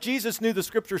was it that Jesus knew the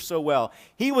Scriptures so well?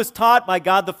 He was taught by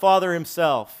God the Father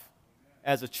himself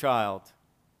as a child.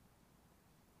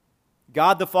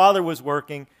 God the Father was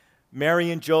working, Mary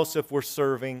and Joseph were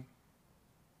serving,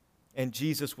 and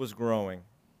Jesus was growing.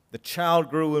 The child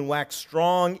grew and waxed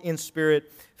strong in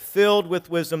spirit, filled with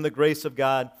wisdom. The grace of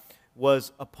God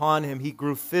was upon him. He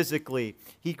grew physically.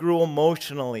 He grew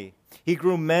emotionally. He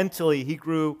grew mentally. He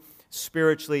grew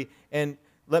spiritually. And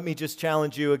let me just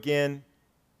challenge you again,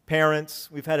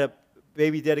 parents. We've had a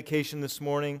baby dedication this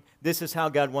morning. This is how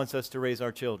God wants us to raise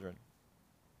our children.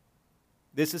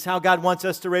 This is how God wants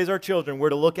us to raise our children. We're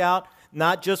to look out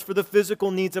not just for the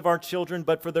physical needs of our children,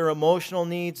 but for their emotional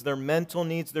needs, their mental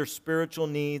needs, their spiritual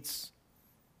needs.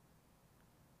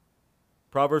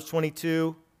 Proverbs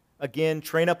 22, again,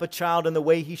 train up a child in the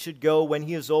way he should go. When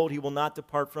he is old, he will not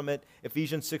depart from it.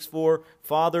 Ephesians 6:4,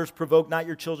 fathers, provoke not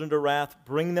your children to wrath.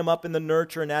 Bring them up in the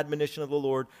nurture and admonition of the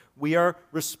Lord. We are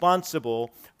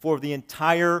responsible for the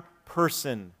entire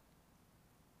person.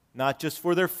 Not just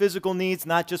for their physical needs,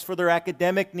 not just for their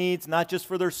academic needs, not just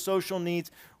for their social needs.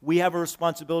 We have a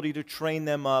responsibility to train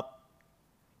them up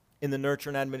in the nurture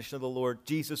and admonition of the Lord.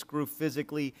 Jesus grew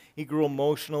physically, he grew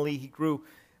emotionally, he grew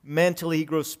mentally, he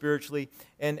grew spiritually.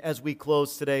 And as we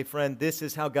close today, friend, this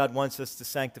is how God wants us to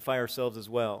sanctify ourselves as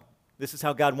well. This is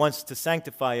how God wants to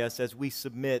sanctify us as we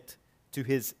submit to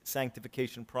his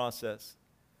sanctification process.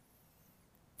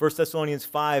 1 Thessalonians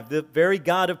 5, the very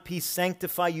God of peace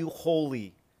sanctify you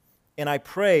wholly. And I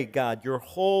pray, God, your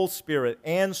whole spirit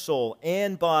and soul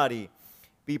and body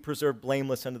be preserved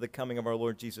blameless unto the coming of our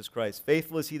Lord Jesus Christ.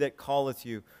 Faithful is he that calleth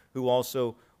you, who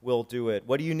also will do it.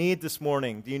 What do you need this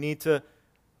morning? Do you need to,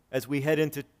 as we head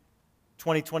into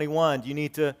 2021, do you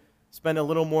need to spend a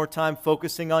little more time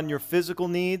focusing on your physical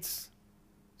needs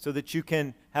so that you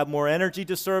can have more energy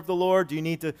to serve the Lord? Do you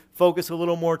need to focus a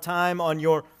little more time on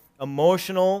your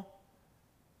emotional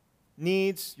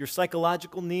needs, your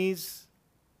psychological needs?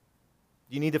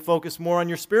 You need to focus more on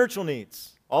your spiritual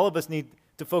needs. All of us need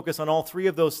to focus on all three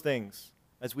of those things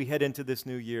as we head into this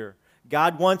new year.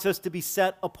 God wants us to be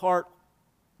set apart,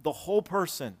 the whole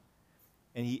person.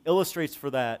 And he illustrates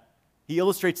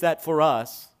that for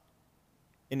us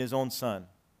in his own Son.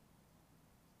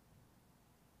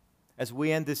 As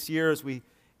we end this year, as we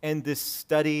end this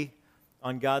study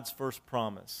on God's first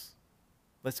promise,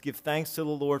 let's give thanks to the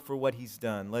Lord for what he's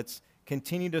done. Let's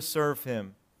continue to serve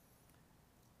him.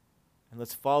 And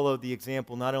let's follow the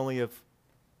example not only of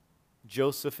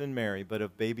Joseph and Mary, but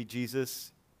of baby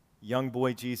Jesus, young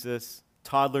boy Jesus,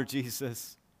 toddler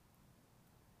Jesus,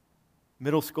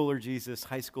 middle schooler Jesus,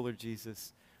 high schooler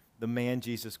Jesus, the man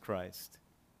Jesus Christ,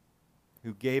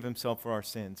 who gave himself for our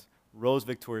sins, rose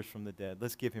victorious from the dead.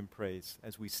 Let's give him praise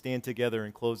as we stand together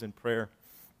and close in prayer.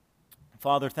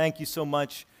 Father, thank you so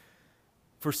much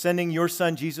for sending your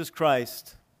Son, Jesus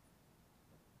Christ,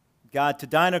 God, to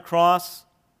die on a cross,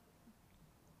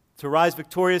 to rise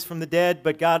victorious from the dead,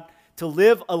 but God, to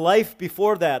live a life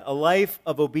before that, a life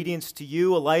of obedience to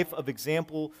you, a life of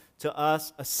example to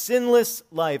us, a sinless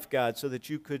life, God, so that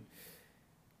you could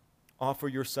offer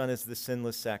your Son as the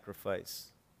sinless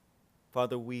sacrifice.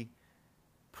 Father, we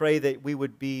pray that we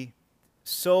would be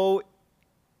so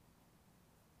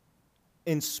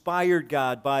inspired,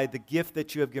 God, by the gift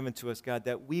that you have given to us, God,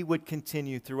 that we would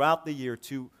continue throughout the year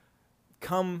to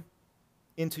come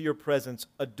into your presence,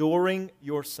 adoring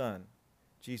your Son,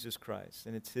 Jesus Christ.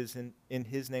 And it's in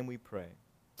his name we pray.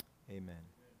 Amen.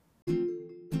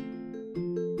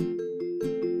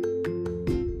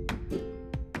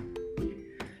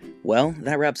 Well,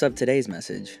 that wraps up today's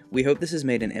message. We hope this has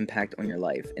made an impact on your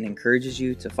life and encourages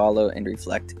you to follow and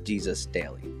reflect Jesus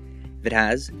daily. If it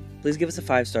has, please give us a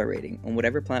 5-star rating on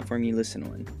whatever platform you listen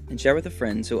on and share with a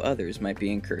friend so others might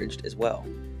be encouraged as well.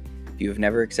 If you have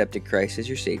never accepted Christ as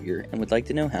your Savior and would like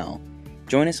to know how,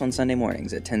 join us on Sunday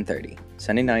mornings at 10:30,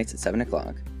 Sunday nights at 7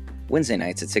 o'clock, Wednesday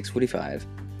nights at 6:45,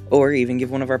 or even give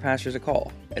one of our pastors a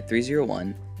call at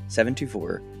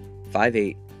 301-724-4700.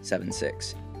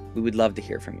 5876. We would love to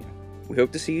hear from you. We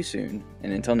hope to see you soon,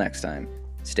 and until next time,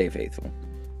 stay faithful.